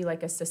not going to be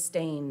like a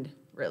sustained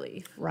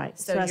relief. Right.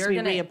 So it has to be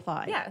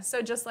reapplied. Yeah.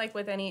 So just like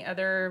with any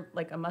other,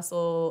 like a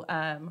muscle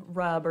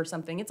rub or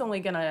something, it's only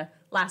going to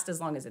last as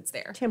long as it's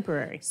there.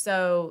 Temporary.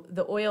 So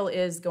the oil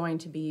is going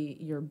to be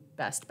your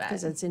best bet.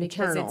 Because it's Because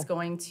internal. it's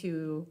going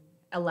to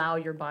allow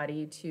your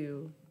body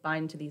to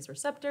bind to these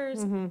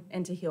receptors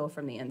and to heal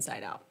from the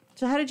inside out.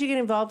 So how did you get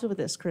involved with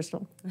this,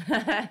 Crystal?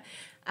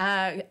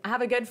 I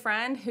have a good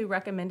friend who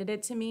recommended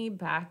it to me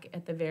back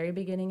at the very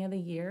beginning of the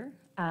year.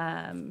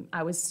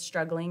 I was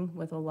struggling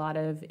with a lot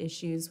of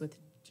issues with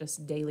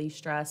just daily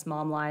stress,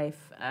 mom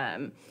life,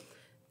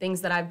 things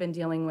that I've been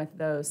dealing with,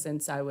 though,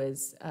 since I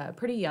was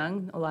pretty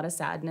young, a lot of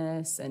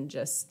sadness and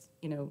just,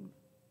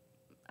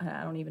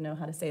 I don't even know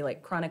how to say,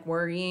 like chronic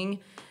worrying.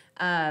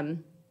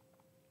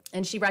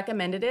 And she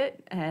recommended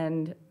it,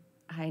 and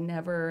I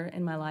never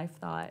in my life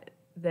thought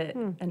that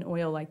an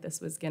oil like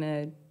this was going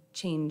to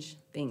change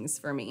things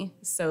for me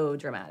so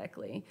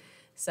dramatically.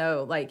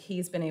 So, like,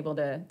 he's been able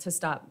to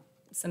stop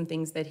some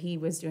things that he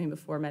was doing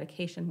before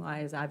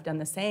medication-wise. I've done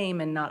the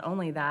same, and not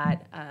only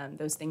that,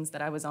 those things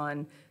that I was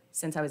on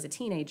since I was a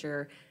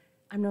teenager,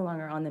 I'm no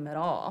longer on them at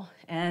all,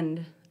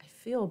 and I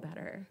feel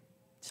better.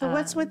 So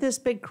what's with this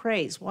big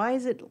craze? Why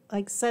is it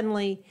like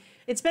suddenly?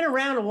 It's been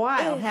around a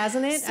while,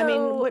 hasn't it? I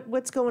mean,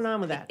 what's going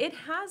on with that? It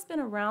has been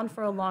around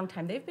for a long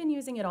time. They've been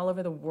using it all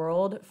over the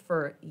world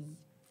for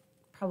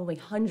probably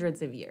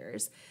hundreds of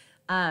years.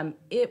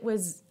 It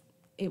was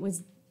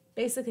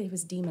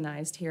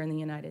demonized here in the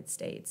United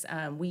States.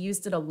 We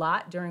used it a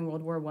lot during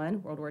World War I,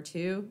 World War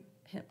II.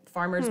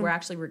 Farmers were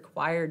actually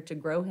required to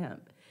grow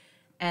hemp.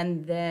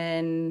 And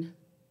then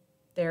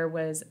there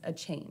was a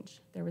change.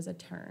 There was a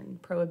turn.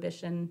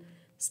 Prohibition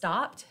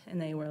stopped,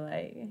 and they were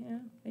like, yeah,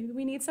 maybe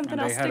we need something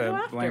else to go They had to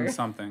after. blame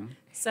something.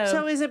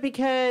 So is it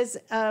because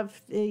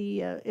of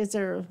the? Is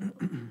there?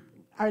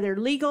 are there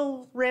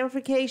legal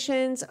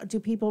ramifications?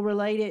 Do people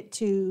relate it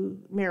to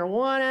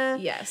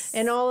marijuana? Yes.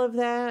 And all of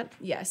that?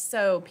 Yes.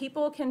 So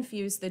people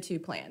confuse the two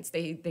plants.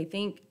 They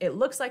think it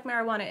looks like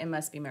marijuana, it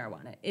must be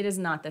marijuana. It is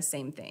not the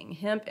same thing.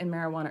 Hemp and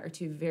marijuana are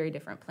two very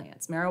different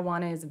plants.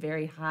 Marijuana is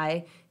very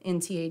high in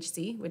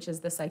THC, which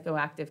is the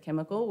psychoactive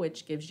chemical,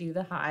 which gives you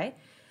the high.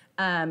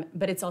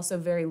 But it's also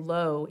very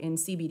low in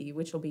CBD,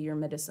 which will be your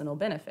medicinal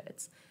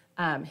benefits.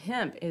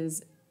 Hemp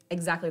is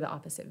exactly the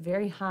opposite.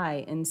 Very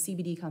high in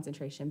CBD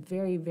concentration,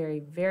 very, very,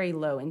 very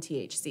low in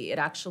THC. It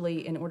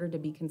actually, in order to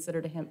be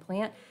considered a hemp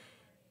plant,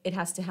 it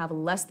has to have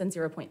less than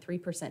 0.3%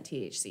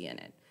 THC in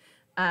it.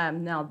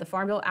 Now, the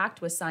Farm Bill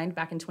Act was signed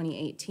back in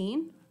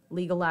 2018,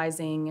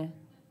 legalizing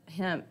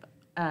hemp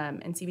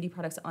and CBD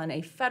products on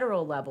a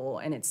federal level,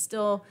 and it's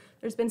still,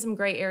 there's been some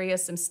gray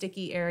areas, some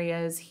sticky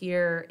areas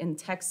here in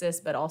Texas,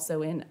 but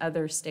also in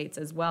other states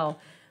as well.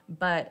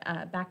 But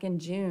back in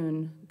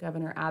June,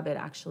 Governor Abbott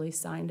actually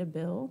signed a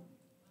bill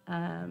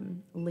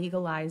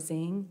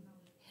legalizing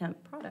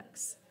hemp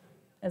products,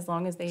 as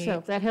long as they. So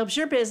if that helps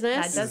your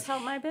business. That does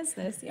help my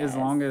business. Yes. As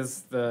long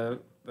as the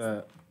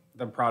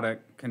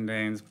product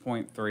contains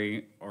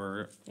 0.3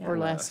 or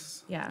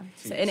less. Yeah,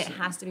 so, and it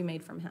has to be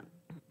made from hemp.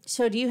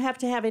 So do you have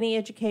to have any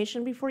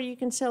education before you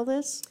can sell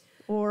this,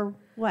 or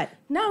what?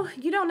 No,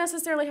 you don't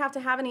necessarily have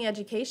to have any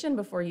education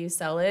before you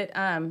sell it.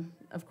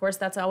 Of course,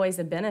 that's always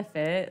a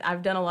benefit.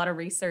 I've done a lot of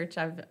research.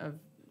 I've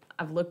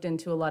looked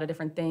into a lot of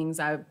different things.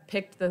 I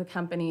picked the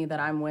company that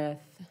I'm with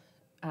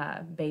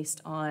based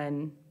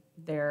on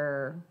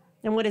their.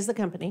 And what is the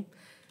company?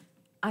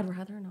 I'd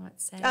rather not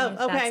say. Oh,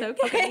 if okay.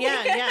 That's okay.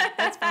 Yeah,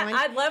 that's fine.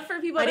 I'd love for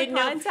people to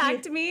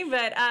contact me,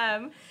 but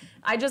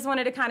I just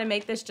wanted to kind of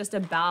make this just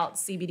about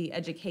CBD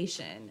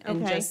education,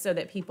 and just so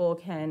that people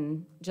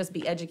can just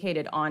be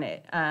educated on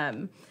it.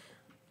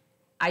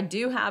 I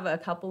do have a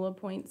couple of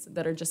points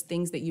that are just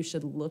things that you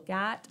should look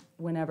at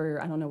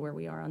whenever, I don't know where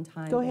we are on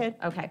time. Go ahead.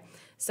 Okay.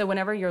 So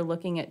whenever you're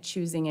looking at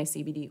choosing a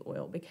CBD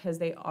oil, because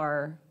they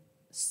are,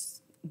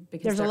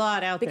 There's a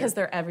lot out there. Because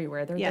they're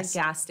everywhere. They're Yes. at the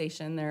gas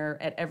station. They're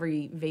at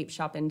every vape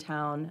shop in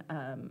town.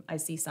 I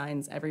see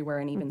signs everywhere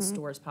and even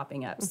stores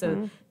popping up.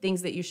 So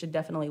things that you should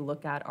definitely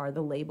look at are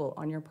the label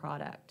on your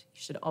product.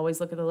 You should always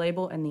look at the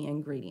label and the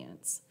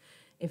ingredients.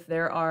 If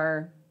there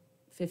are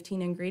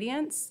 15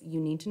 ingredients,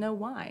 you need to know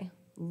why.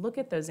 Look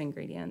at those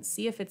ingredients.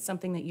 See if it's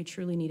something that you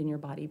truly need in your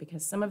body,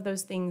 because some of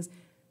those things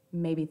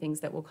may be things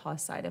that will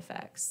cause side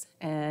effects.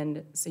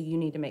 And so you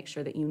need to make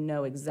sure that you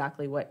know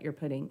exactly what you're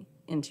putting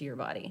into your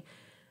body.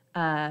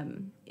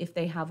 If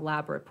they have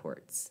lab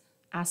reports,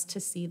 ask to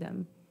see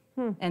them.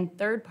 And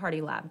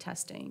third-party lab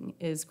testing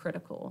is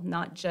critical,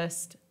 not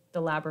just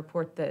the lab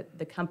report that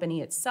the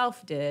company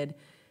itself did,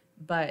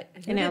 but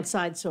An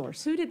outside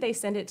source. who did they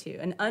send it to?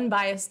 An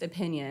unbiased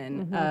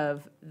opinion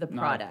of the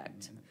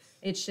product.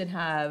 It should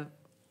have,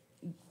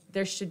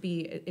 there should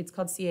be, it's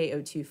called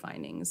CaO2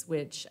 findings,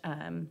 which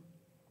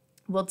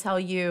will tell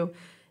you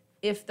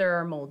if there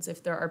are molds,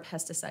 if there are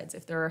pesticides,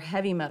 if there are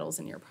heavy metals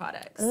in your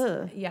products.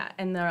 Yeah,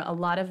 and a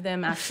lot of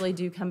them actually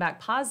do come back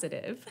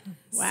positive.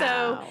 Wow.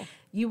 So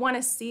you want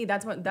to see,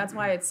 that's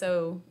why it's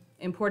so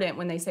important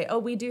when they say, oh,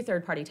 we do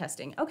third-party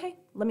testing. Okay,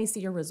 let me see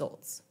your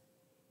results.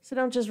 So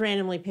don't just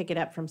randomly pick it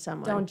up from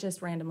someone. Don't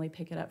just randomly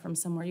pick it up from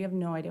somewhere. You have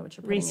no idea what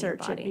you're putting in your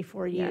research body. it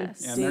before you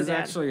Yes. Yeah, and do there's that.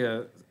 actually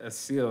a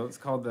seal. It's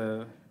called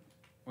the,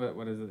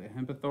 what is it, the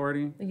Hemp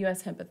Authority? The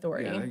U.S. Hemp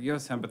Authority. Yeah, the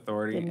U.S. Hemp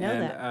Authority. Didn't know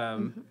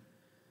and that.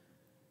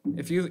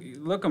 If you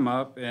look them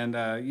up, and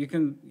you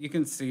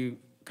can see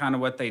kind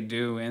of what they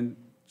do, and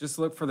just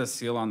look for the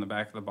seal on the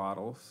back of the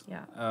bottles.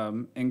 Yeah.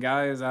 And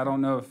guys, I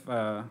don't know if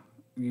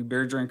you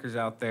beer drinkers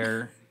out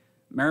there,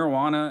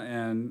 marijuana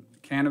and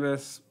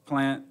cannabis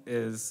plant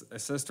is a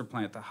sister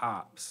plant to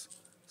hops.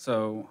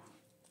 So,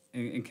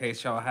 in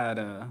case y'all had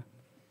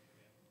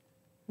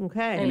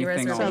Okay. Any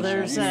anything reservations? on So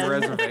there's, any uh,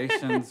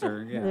 reservations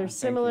or yeah. There's thank you.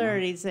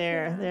 similarities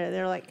there.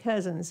 They're like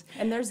cousins.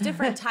 And there's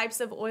different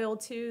types of oil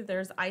too.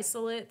 There's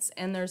isolates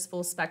and there's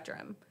full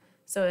spectrum.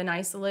 So an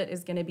isolate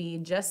is going to be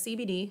just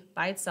CBD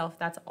by itself.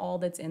 That's all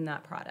that's in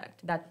that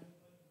product.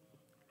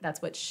 That's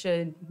what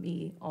should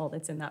be all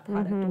that's in that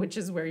product, which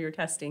is where your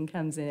testing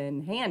comes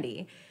in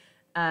handy.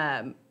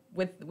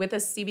 With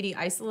a CBD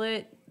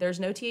isolate, there's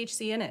no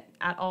THC in it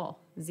at all,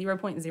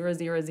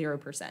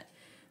 0.000%.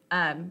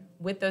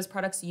 With those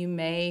products, you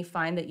may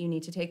find that you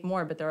need to take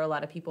more, but there are a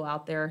lot of people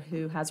out there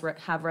who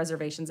have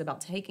reservations about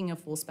taking a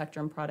full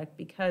spectrum product,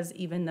 because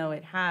even though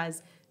it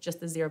has just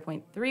the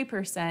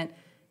 0.3%,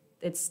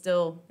 it's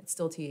still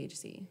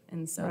THC.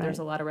 And so there's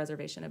a lot of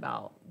reservation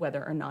about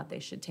whether or not they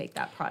should take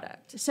that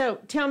product. So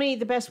tell me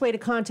the best way to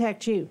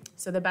contact you.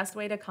 So the best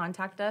way to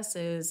contact us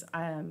is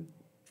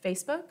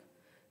Facebook.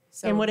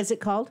 So And what is it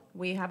called?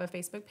 we have a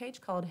Facebook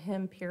page called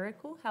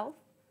Hempirical Health.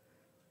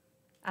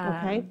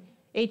 Okay.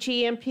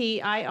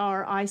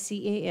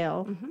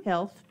 HEMPIRICAL,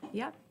 health.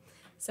 Yep.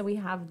 So we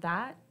have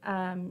that.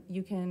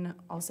 You can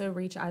also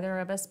reach either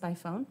of us by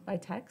phone, by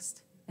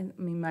text. And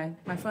I mean, my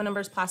phone number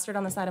is plastered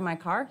on the side of my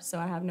car, so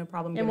I have no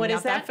problem giving what out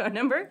is that that? phone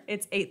number.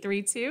 It's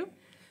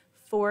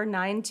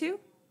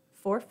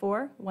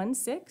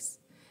 832-492-4416.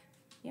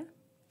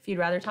 If you'd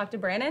rather talk to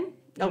Brandon,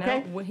 you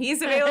Okay. know,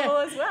 he's available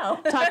as well.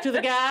 Talk to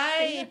the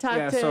guy.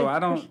 Talk to. So I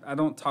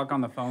don't talk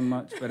on the phone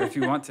much, but if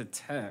you want to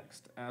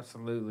text,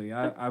 absolutely.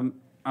 I'm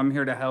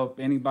here to help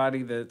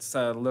anybody that's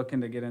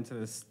looking to get into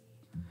this.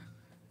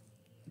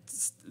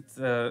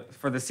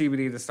 For the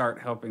CBD to start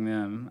helping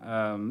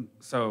them.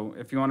 So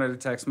if you wanted to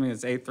text me,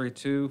 it's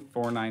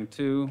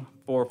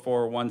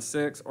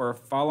 832-492-4416, or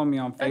follow me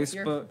on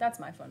Facebook. That's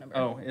my phone number.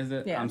 Oh, is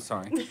it? Yeah. I'm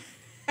sorry.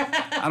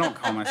 I don't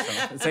call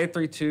myself. It's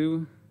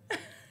 832.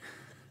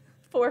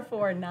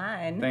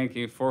 449. Thank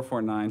you.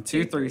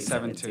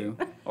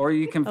 449-2372. Or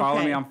you can follow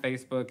Okay. me on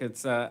Facebook.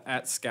 It's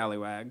at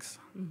Scallywags.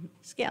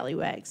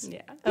 Scallywags.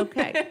 Yeah.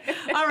 Okay.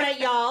 All right,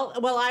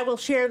 y'all. Well, I will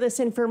share this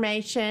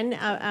information,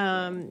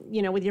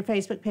 with your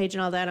Facebook page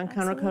and all that on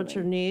Conroe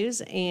Culture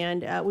News,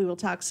 and we will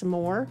talk some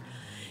more.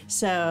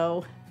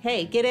 So,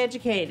 hey, get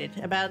educated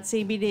about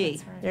CBD.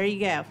 That's right. There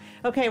you go.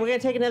 Okay, we're going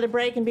to take another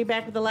break and be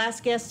back with the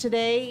last guest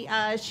today.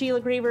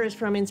 Sheila Greaver is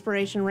from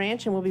Inspiration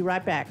Ranch, and we'll be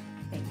right back.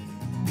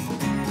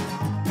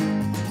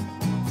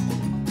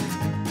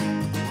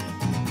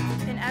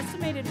 An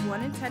estimated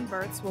 1 in 10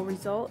 births will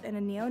result in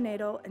a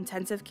neonatal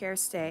intensive care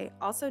stay,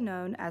 also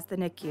known as the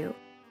NICU.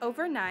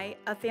 Overnight,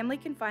 a family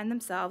can find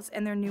themselves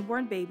and their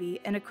newborn baby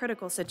in a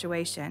critical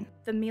situation.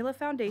 The Mila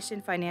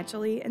Foundation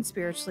financially and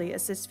spiritually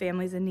assists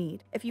families in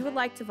need. If you would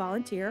like to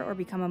volunteer or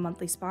become a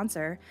monthly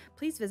sponsor,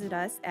 please visit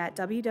us at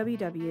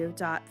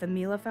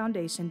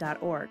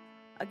www.themilafoundation.org.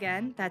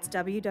 Again, that's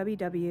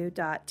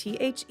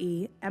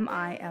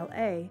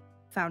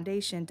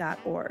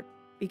www.themilafoundation.org,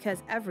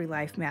 because every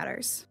life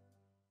matters.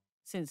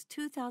 Since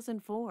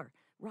 2004,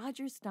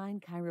 Roger Stein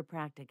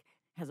Chiropractic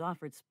has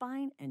offered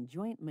spine and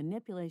joint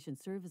manipulation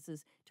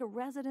services to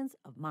residents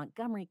of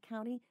Montgomery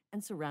County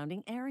and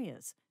surrounding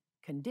areas.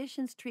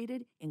 Conditions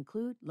treated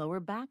include lower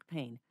back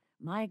pain,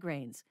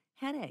 migraines,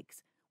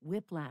 headaches,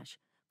 whiplash,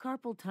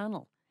 carpal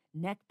tunnel,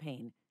 neck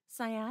pain,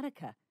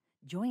 sciatica,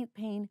 joint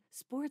pain,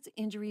 sports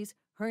injuries,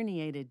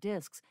 herniated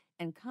discs,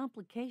 and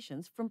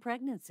complications from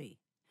pregnancy.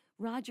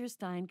 Roger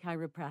Stein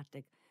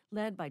Chiropractic,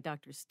 led by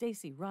Dr.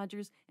 Stacy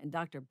Rogers and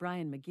Dr.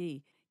 Brian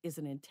McGee, is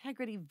an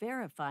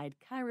integrity-verified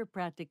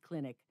chiropractic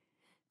clinic.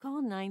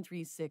 Call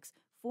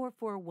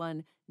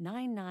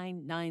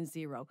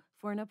 936-441-9990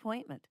 for an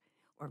appointment,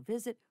 or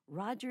visit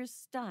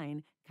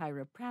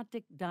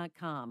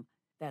rogerssteinchiropractic.com.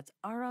 That's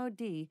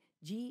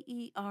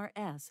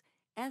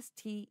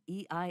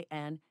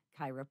RODGERSSTEIN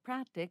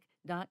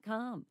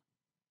chiropractic.com.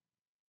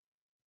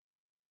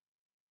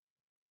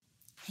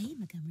 Hey,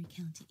 Montgomery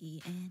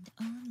County and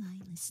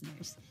online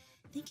listeners.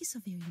 Thank you so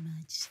very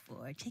much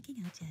for checking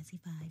out Jazzy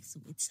Vibes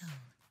with Soul.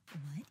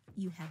 What?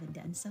 You haven't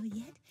done so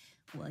yet?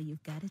 Well,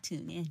 you've got to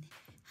tune in.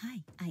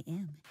 Hi, I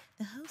am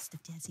the host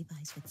of Jazzy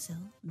Vibes with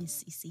Soul,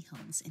 Miss CeCe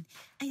Holmes, and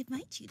I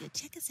invite you to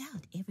check us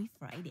out every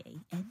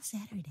Friday and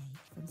Saturday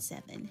from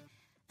 7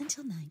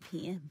 until 9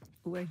 p.m.,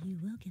 where you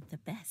will get the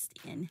best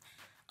in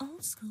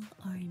old school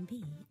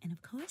R&B and,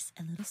 of course,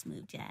 a little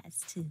smooth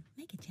jazz to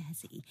make it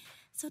jazzy.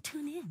 So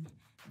tune in.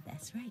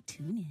 That's right,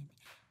 tune in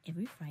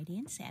every Friday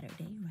and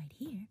Saturday right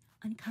here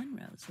on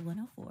Conroe's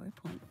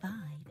 104.5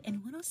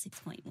 and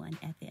 106.1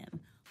 FM,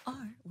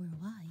 or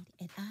worldwide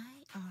at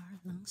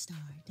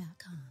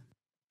irlongstar.com.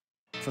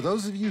 For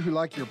those of you who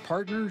like your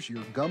partners,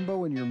 your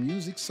gumbo, and your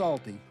music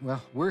salty,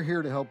 well, we're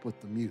here to help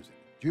with the music.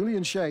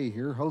 Julian Shea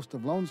here, host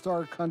of Lone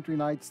Star Country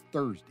Nights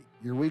Thursday,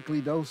 your weekly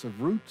dose of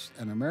roots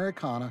and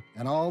Americana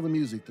and all the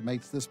music that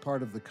makes this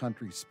part of the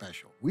country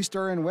special. We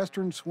stir in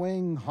Western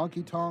swing,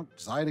 honky-tonk,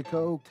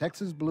 Zydeco,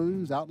 Texas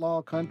blues,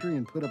 outlaw country,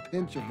 and put a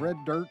pinch of red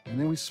dirt, and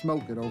then we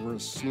smoke it over a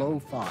slow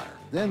fire.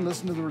 Then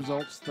listen to the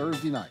results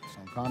Thursday nights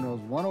on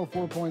Conroe's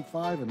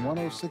 104.5 and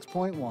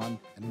 106.1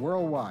 and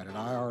worldwide at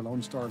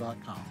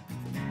irlonestar.com.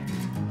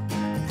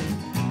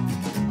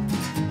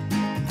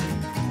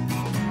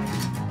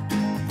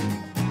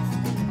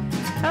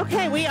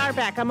 Okay, we are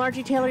back. I'm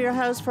Margie Taylor, your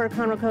host for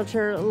Conroe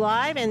Culture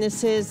Live, and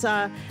this is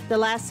the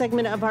last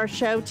segment of our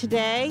show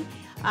today.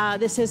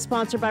 This is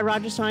sponsored by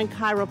Roger Stein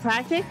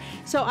Chiropractic.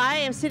 So I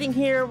am sitting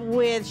here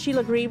with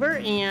Sheila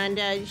Greaver,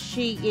 and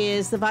she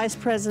is the Vice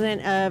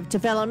President of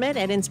Development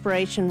at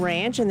Inspiration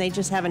Ranch, and they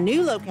just have a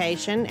new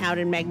location out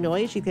in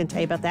Magnolia. She's going to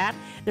tell you about that,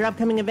 their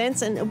upcoming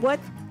events, and what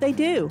they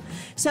do.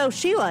 So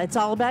Sheila, it's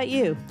all about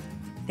you.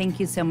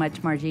 Thank you so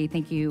much, Margie.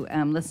 Thank you,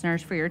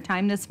 listeners, for your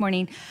time this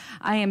morning.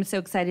 I am so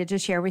excited to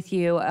share with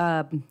you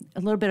a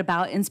little bit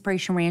about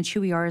Inspiration Ranch, who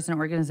we are as an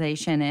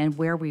organization, and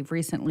where we've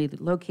recently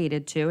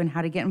located to, and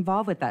how to get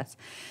involved with us.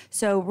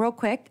 So real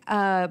quick,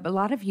 a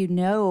lot of you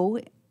know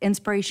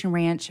Inspiration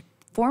Ranch,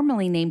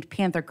 formerly named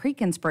Panther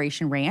Creek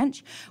Inspiration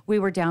Ranch. We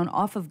were down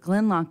off of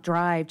Glenlock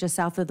Drive, just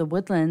south of the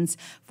Woodlands,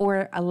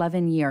 for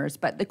 11 years.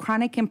 But the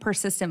chronic and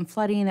persistent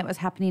flooding that was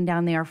happening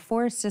down there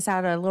forced us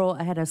out a little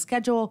ahead of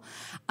schedule.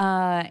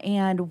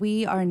 And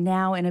we are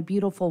now in a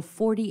beautiful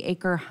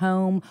 40-acre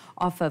home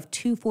off of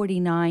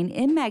 249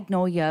 in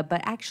Magnolia,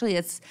 but actually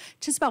it's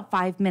just about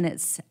 5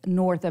 minutes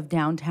north of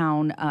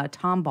downtown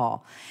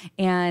Tomball.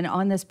 And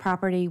on this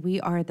property,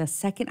 we are the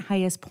second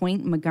highest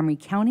point in Montgomery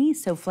County,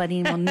 so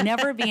flooding will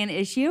never be an issue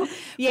issue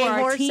Yay, for our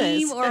horses.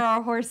 team or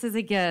our horses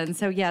again.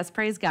 So yes,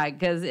 praise God,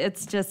 because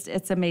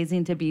it's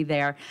amazing to be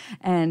there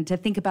and to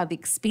think about the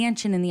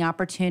expansion and the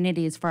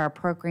opportunities for our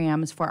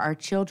programs, for our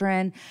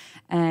children,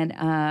 and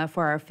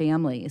for our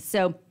families.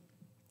 So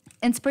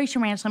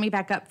Inspiration Ranch, let me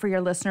back up for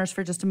your listeners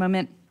for just a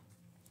moment.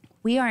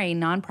 We are a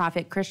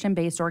nonprofit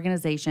Christian-based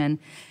organization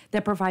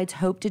that provides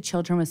hope to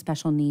children with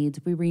special needs.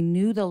 We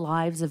renew the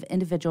lives of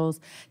individuals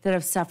that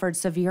have suffered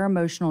severe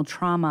emotional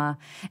trauma,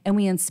 and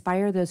we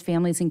inspire those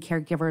families and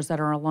caregivers that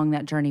are along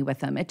that journey with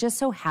them. It just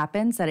so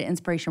happens that at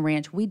Inspiration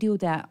Ranch, we do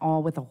that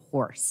all with a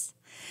horse.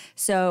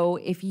 So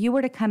if you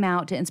were to come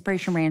out to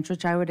Inspiration Ranch,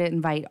 which I would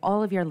invite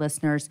all of your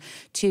listeners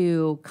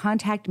to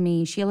contact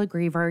me, Sheila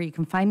Greaver. You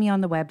can find me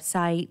on the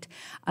website,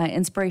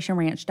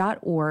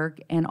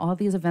 inspirationranch.org, and all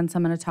these events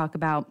I'm going to talk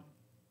about.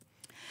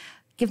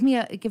 Give me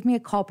a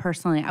call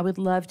personally. I would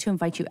love to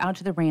invite you out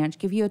to the ranch,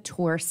 give you a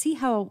tour, see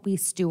how we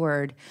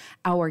steward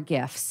our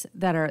gifts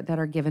that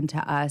are given to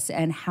us,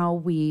 and how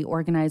we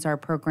organize our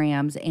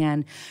programs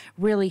and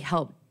really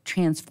help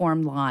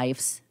transform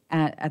lives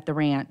at the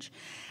ranch.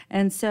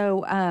 And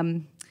so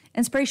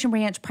Inspiration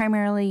Ranch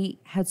primarily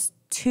has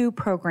two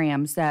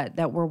programs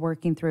that we're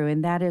working through,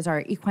 and that is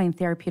our equine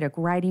therapeutic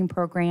riding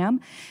program.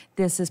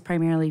 This is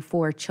primarily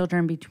for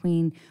children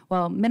between,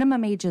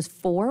 minimum age is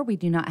 4. We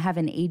do not have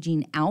an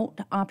aging out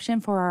option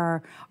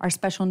for our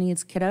special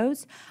needs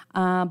kiddos,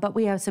 but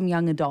we have some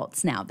young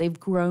adults now. They've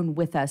grown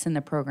with us in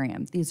the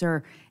program. These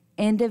are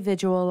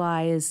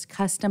individualized,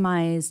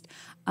 customized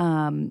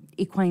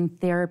equine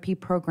therapy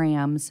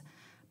programs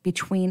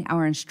between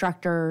our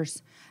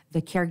instructors,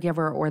 the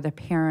caregiver or the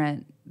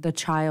parent, the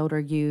child or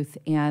youth,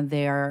 and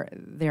their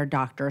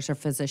doctors or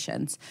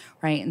physicians,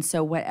 right? And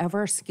so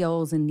whatever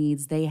skills and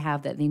needs they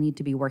have that they need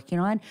to be working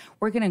on,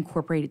 we're going to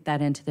incorporate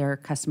that into their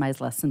customized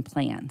lesson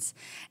plans.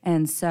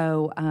 And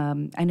so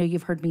I know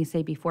you've heard me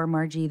say before,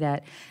 Margie,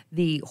 that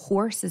the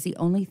horse is the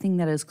only thing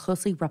that as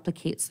closely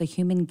replicates the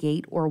human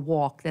gait or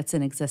walk that's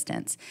in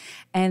existence.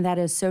 And that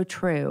is so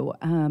true.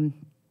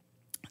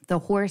 The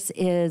horse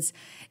is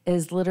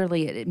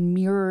literally, it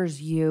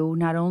mirrors you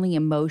not only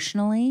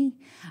emotionally,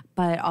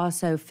 but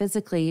also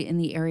physically in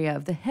the area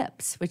of the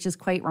hips, which is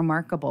quite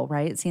remarkable,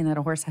 right? Seeing that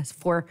a horse has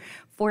four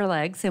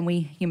legs and we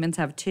humans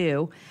have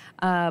 2.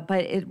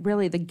 But it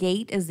really, the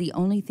gait is the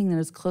only thing that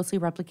as closely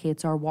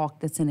replicates our walk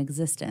that's in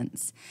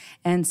existence.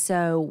 And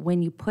so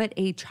when you put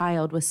a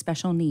child with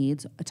special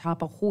needs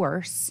atop a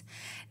horse,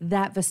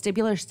 that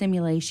vestibular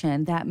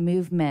stimulation, that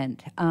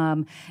movement,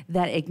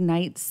 that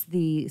ignites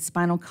the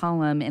spinal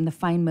column and the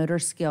fine motor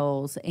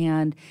skills,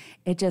 and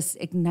it just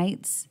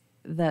ignites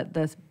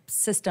the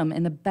system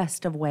in the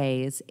best of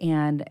ways,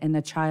 and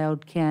the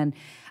child can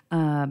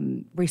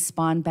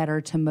respond better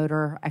to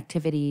motor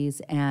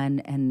activities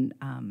and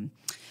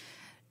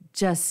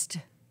just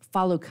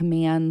follow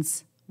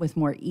commands with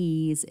more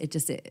ease.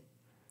 It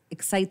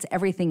excites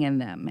everything in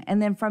them.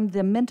 And then from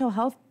the mental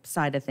health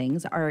side of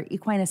things, our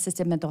equine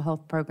assisted mental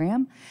health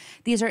program,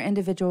 these are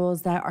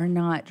individuals that are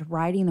not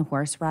riding the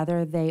horse,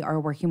 rather they are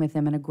working with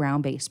them in a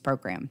ground-based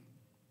program.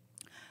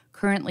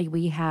 Currently,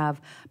 we have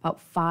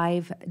about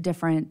 5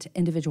 different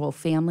individual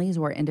families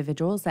or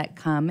individuals that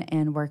come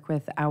and work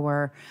with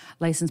our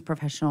licensed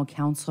professional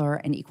counselor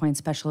and equine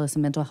specialist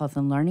in mental health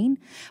and learning.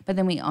 But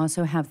then we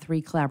also have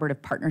 3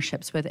 collaborative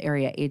partnerships with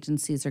area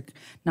agencies or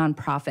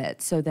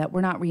nonprofits, so that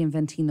we're not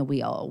reinventing the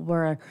wheel.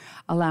 We're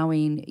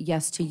allowing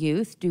Yes to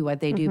Youth do what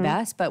they do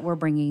best, but we're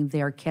bringing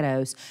their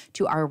kiddos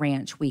to our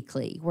ranch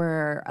weekly.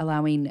 We're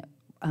allowing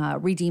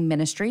Redeem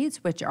Ministries,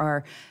 which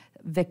are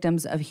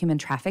victims of human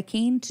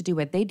trafficking, to do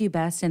what they do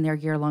best in their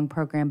year-long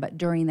program, but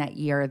during that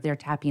year, they're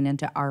tapping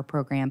into our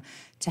program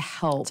to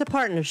help. It's a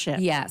partnership.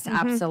 Yes,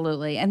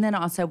 absolutely. And then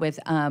also with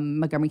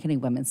Montgomery County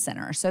Women's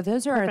Center. So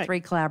those are our 3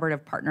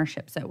 collaborative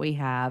partnerships that we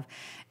have.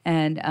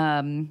 And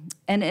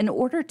in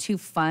order to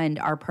fund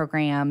our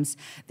programs,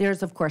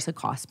 there's, of course, a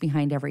cost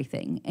behind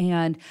everything.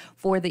 And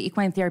for the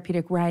equine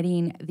therapeutic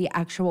riding, the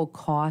actual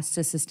cost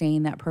to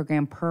sustain that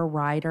program per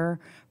rider,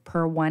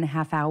 per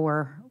 1.5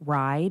 hour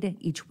ride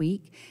each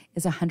week,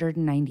 is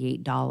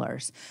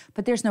 $198.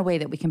 But there's no way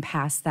that we can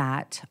pass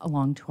that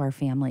along to our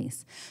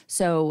families.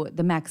 So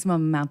the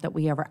maximum amount that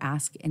we ever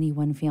ask any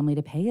one family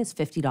to pay is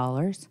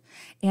 $50.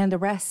 And the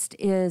rest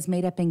is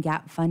made up in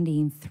gap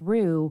funding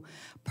through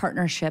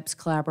partnerships,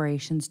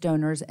 collaborations,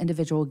 donors,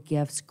 individual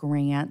gifts,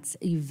 grants,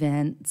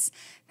 events,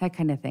 that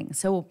kind of thing.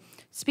 So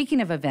speaking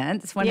of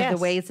events, one of the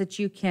ways that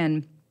you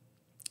can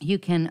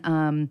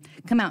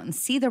come out and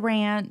see the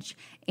ranch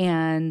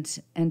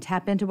and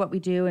tap into what we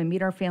do and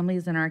meet our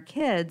families and our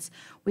kids.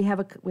 We have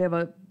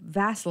a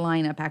vast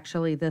lineup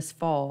actually this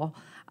fall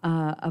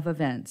of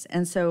events.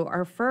 And so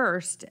our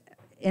first,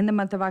 in the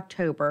month of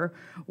October,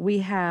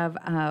 we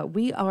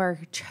are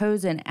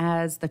chosen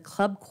as the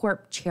Club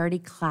Corp Charity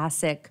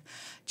Classic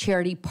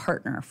charity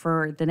partner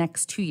for the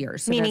next 2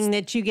 years. So meaning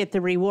that you get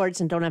the rewards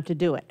and don't have to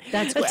do it.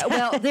 That's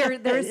well, there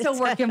is still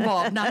work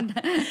involved.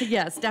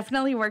 Yes,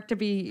 definitely work to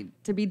be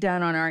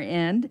done on our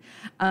end.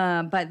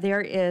 But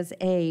there is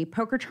a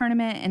poker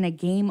tournament and a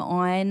game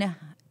on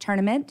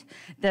tournament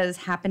that is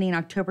happening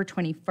October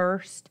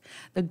 21st.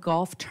 The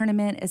golf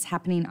tournament is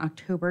happening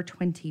October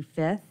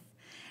 25th.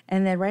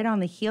 And then right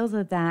on the heels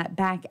of that,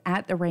 back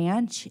at the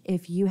ranch,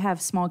 if you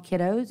have small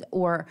kiddos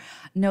or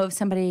know of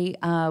somebody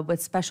with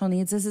special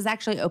needs, this is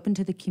actually open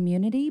to the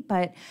community,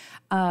 but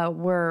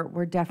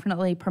we're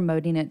definitely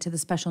promoting it to the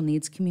special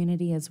needs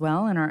community as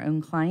well and our own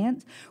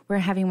clients. We're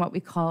having what we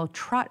call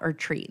Trot or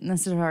Treat, and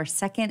this is our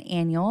second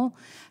annual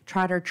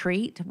Trot or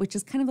Treat, which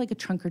is kind of like a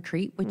trunk or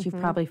treat, which you've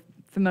probably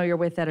familiar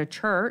with at a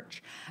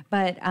church,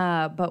 but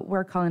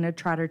we're calling it a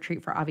Trot or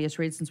Treat for obvious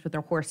reasons with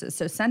our horses.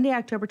 So Sunday,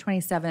 October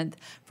 27th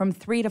from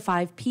 3 to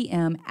 5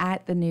 p.m.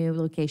 at the new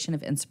location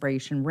of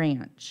Inspiration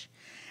Ranch.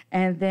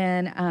 And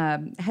then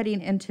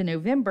heading into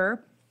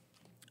November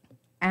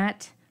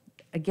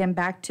again,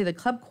 back to the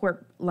Club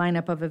Corp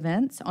lineup of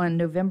events on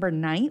November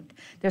 9th,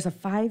 there's a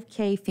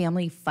 5K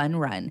family fun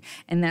run,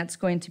 and that's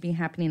going to be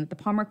happening at the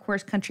Palmer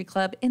Course Country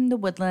Club in the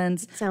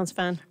Woodlands. Sounds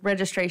fun.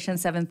 Registration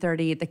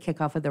 7:30. The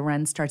kickoff of the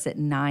run starts at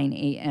 9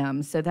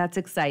 a.m., so that's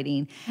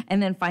exciting.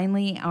 And then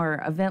finally,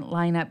 our event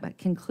lineup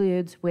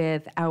concludes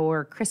with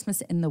our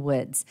Christmas in the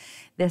Woods.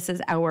 This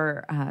is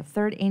our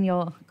fourth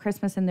annual,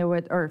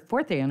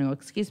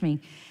 excuse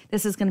me.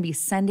 This is going to be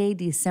Sunday,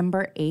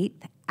 December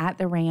 8th at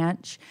the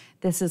ranch.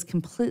 This is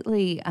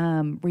completely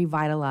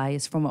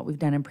revitalized from what we've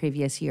done in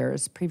previous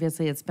years.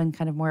 Previously, it's been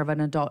kind of more of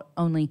an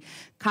adult-only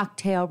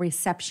cocktail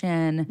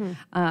reception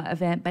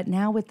event, but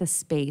now with the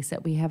space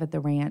that we have at the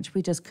ranch,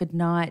 we just could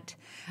not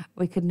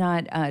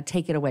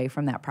take it away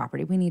from that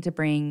property. We need to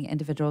bring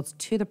individuals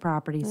to the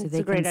property so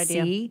they can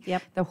see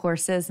the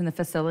horses and the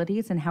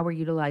facilities and how we're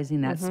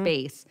utilizing that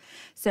space.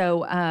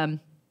 So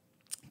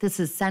this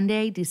is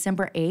Sunday,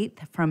 December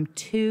 8th from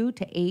 2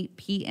 to 8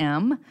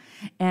 p.m.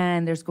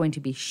 And there's going to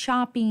be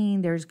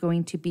shopping. There's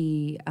going to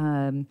be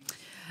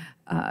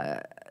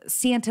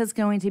Santa's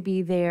going to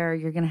be there.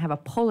 You're going to have a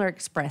Polar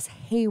Express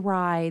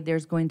hayride.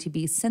 There's going to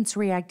be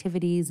sensory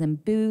activities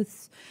and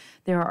booths.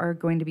 There are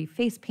going to be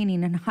face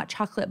painting and hot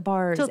chocolate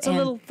bars. So it's a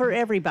little for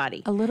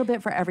everybody. A little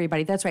bit for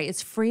everybody. That's right.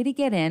 It's free to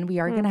get in. We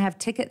are going to have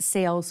ticket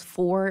sales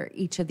for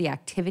each of the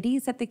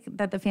activities that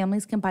the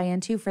families can buy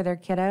into for their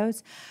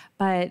kiddos.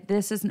 But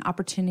this is an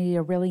opportunity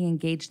to really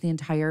engage the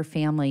entire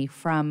family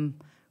from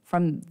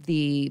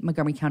the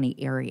Montgomery County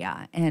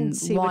area and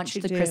launch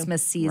the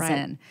Christmas season.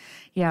 Right.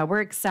 Yeah,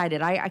 we're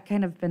excited. I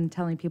kind of been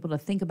telling people to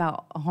think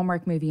about a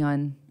Hallmark movie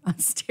on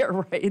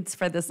steroids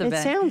for this event.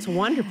 It sounds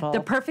wonderful. The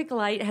Perfect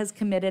Light has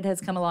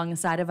come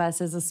alongside of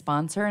us as a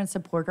sponsor and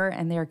supporter,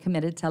 and they are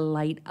committed to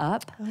light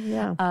up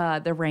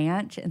the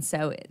ranch. And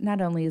so not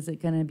only is it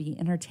going to be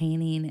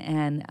entertaining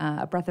and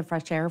a breath of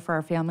fresh air for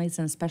our families,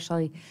 and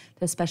especially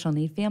the special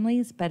need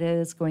families, but it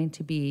is going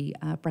to be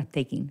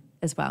breathtaking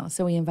as well.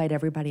 So we invite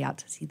everybody out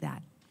to see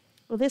that.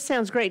 Well, this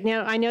sounds great.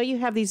 Now, I know you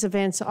have these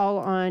events all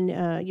on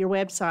your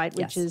website,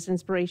 which is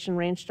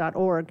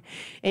inspirationranch.org.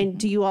 And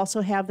do you also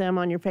have them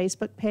on your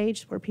Facebook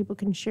page where people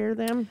can share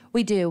them?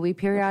 We do. We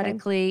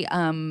periodically,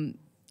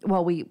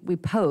 we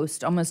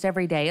post almost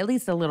every day, at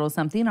least a little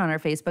something on our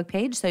Facebook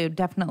page. So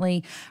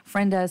definitely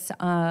friend us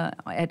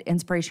at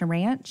Inspiration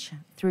Ranch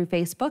through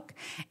Facebook.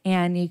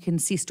 And you can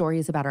see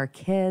stories about our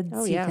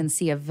kids. You can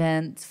see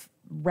events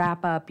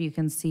wrap up. You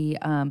can see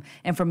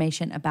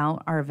information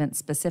about our event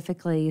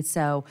specifically.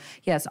 So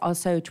yes,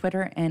 also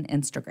Twitter and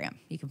Instagram.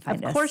 You can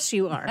find us. Of course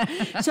you are.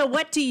 So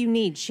what do you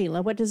need,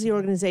 Sheila? What does the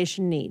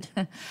organization need?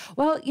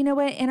 Well, you know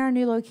what? In our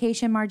new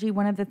location, Margie,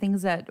 one of the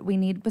things that we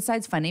need,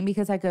 besides funding,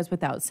 because that goes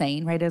without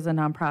saying, right, as a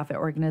nonprofit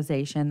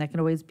organization, that can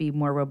always be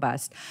more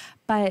robust.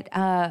 But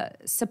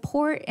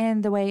support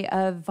in the way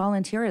of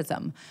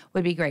volunteerism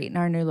would be great in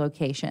our new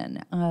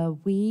location.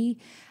 We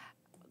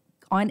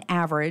on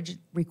average,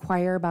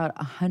 require about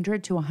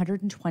 100 to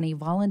 120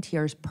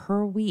 volunteers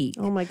per week.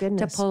 Oh my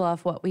goodness. To pull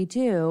off what we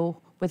do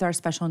with our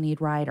special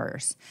need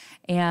riders.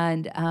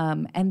 And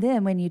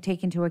then when you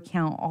take into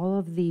account all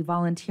of the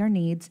volunteer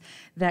needs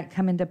that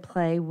come into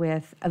play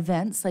with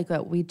events like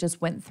what we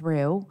just went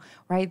through,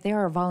 right? There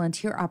are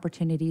volunteer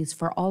opportunities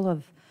for all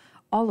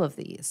of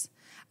these.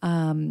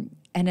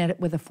 And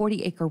with a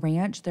 40-acre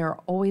ranch, there are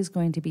always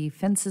going to be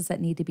fences that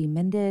need to be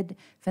mended,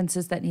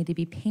 fences that need to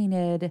be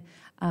painted,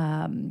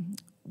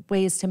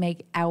 ways to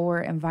make our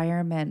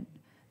environment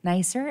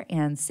nicer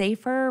and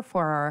safer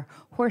for our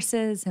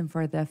horses and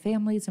for the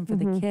families and for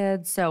the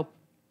kids. So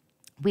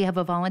we have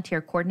a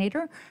volunteer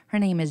coordinator. Her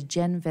name is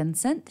Jen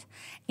Vincent,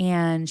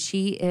 and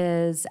she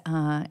is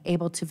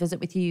able to visit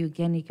with you.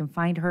 Again, you can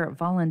find her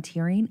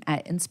volunteering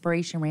at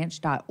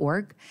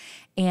inspirationranch.org,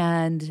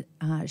 and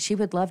she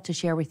would love to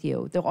share with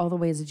you all the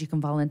ways that you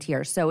can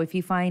volunteer. So if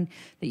you find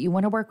that you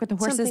want to work with the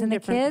horses Something and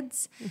different.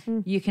 the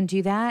kids, you can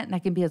do that, and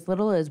that can be as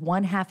little as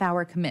 1/2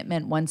 hour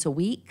commitment once a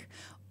week,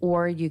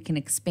 or you can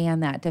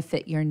expand that to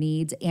fit your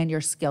needs and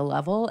your skill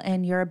level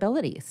and your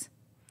abilities.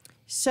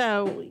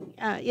 So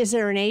is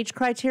there an age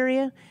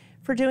criteria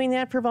for doing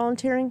that, for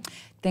volunteering?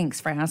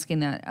 Thanks for asking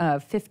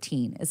that.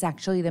 15 is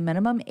actually the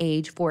minimum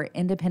age for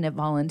independent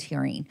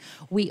volunteering.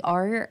 We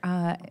are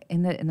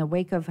in the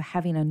wake of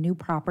having a new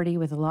property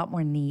with a lot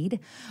more need.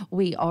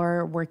 We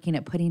are working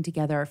at putting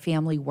together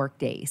family work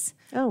days.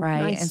 Oh,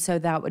 right, nice. and so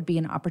that would be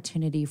an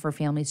opportunity for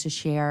families to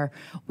share.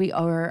 We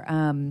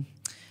are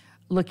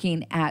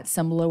looking at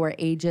some lower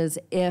ages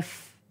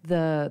if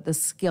the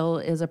skill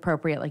is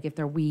appropriate, like if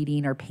they're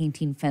weeding or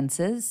painting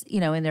fences,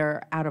 and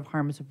they're out of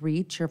harm's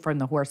reach or from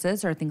the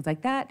horses or things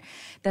like that,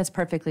 that's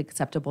perfectly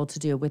acceptable to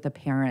do with a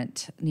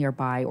parent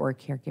nearby or a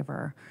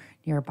caregiver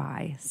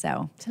nearby.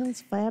 So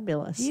sounds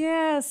fabulous.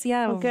 Yes,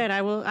 yeah. Well, good.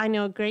 I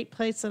know a great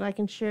place that I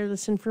can share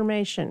this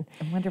information.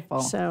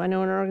 Wonderful. So I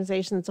know an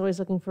organization that's always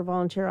looking for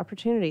volunteer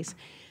opportunities.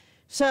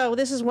 So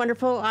this is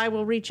wonderful. I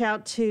will reach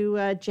out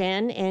to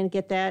Jen and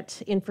get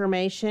that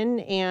information,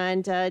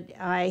 and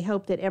I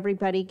hope that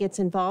everybody gets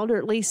involved, or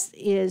at least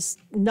is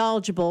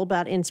knowledgeable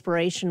about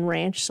Inspiration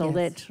Ranch, so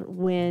that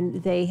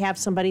when they have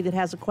somebody that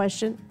has a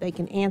question, they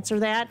can answer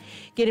that.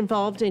 Get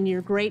involved in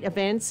your great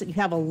events. You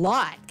have a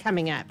lot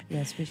coming up.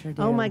 Yes, we sure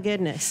do. Oh my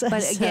goodness.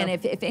 But again,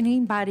 if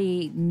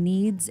anybody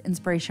needs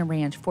Inspiration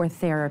Ranch for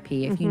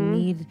therapy, if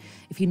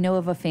you know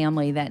of a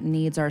family that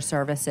needs our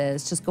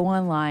services, just go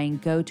online,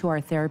 go to our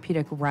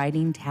therapeutic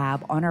writing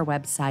tab on our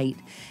website.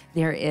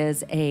 There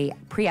is a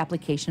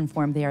pre-application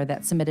form there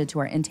that's submitted to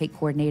our intake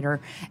coordinator,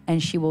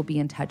 and she will be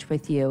in touch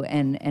with you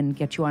and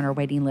get you on our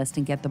waiting list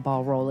and get the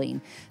ball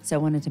rolling. So I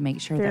wanted to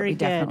make sure that we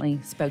definitely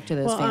spoke to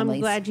those families.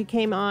 I'm glad you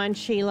came on,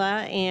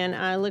 Sheila, and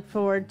I look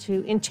forward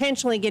to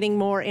intentionally getting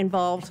more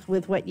involved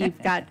with what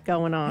you've got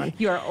going on.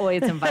 You are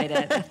always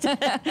invited.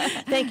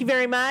 Thank you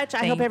very much.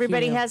 I hope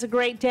everybody has a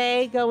great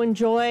day. Go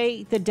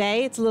enjoy the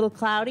day. It's a little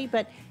cloudy,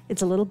 but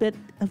it's a little bit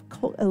of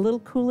a little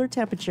cooler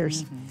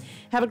temperatures.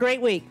 Have a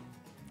great week.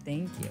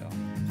 Thank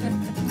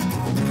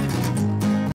you.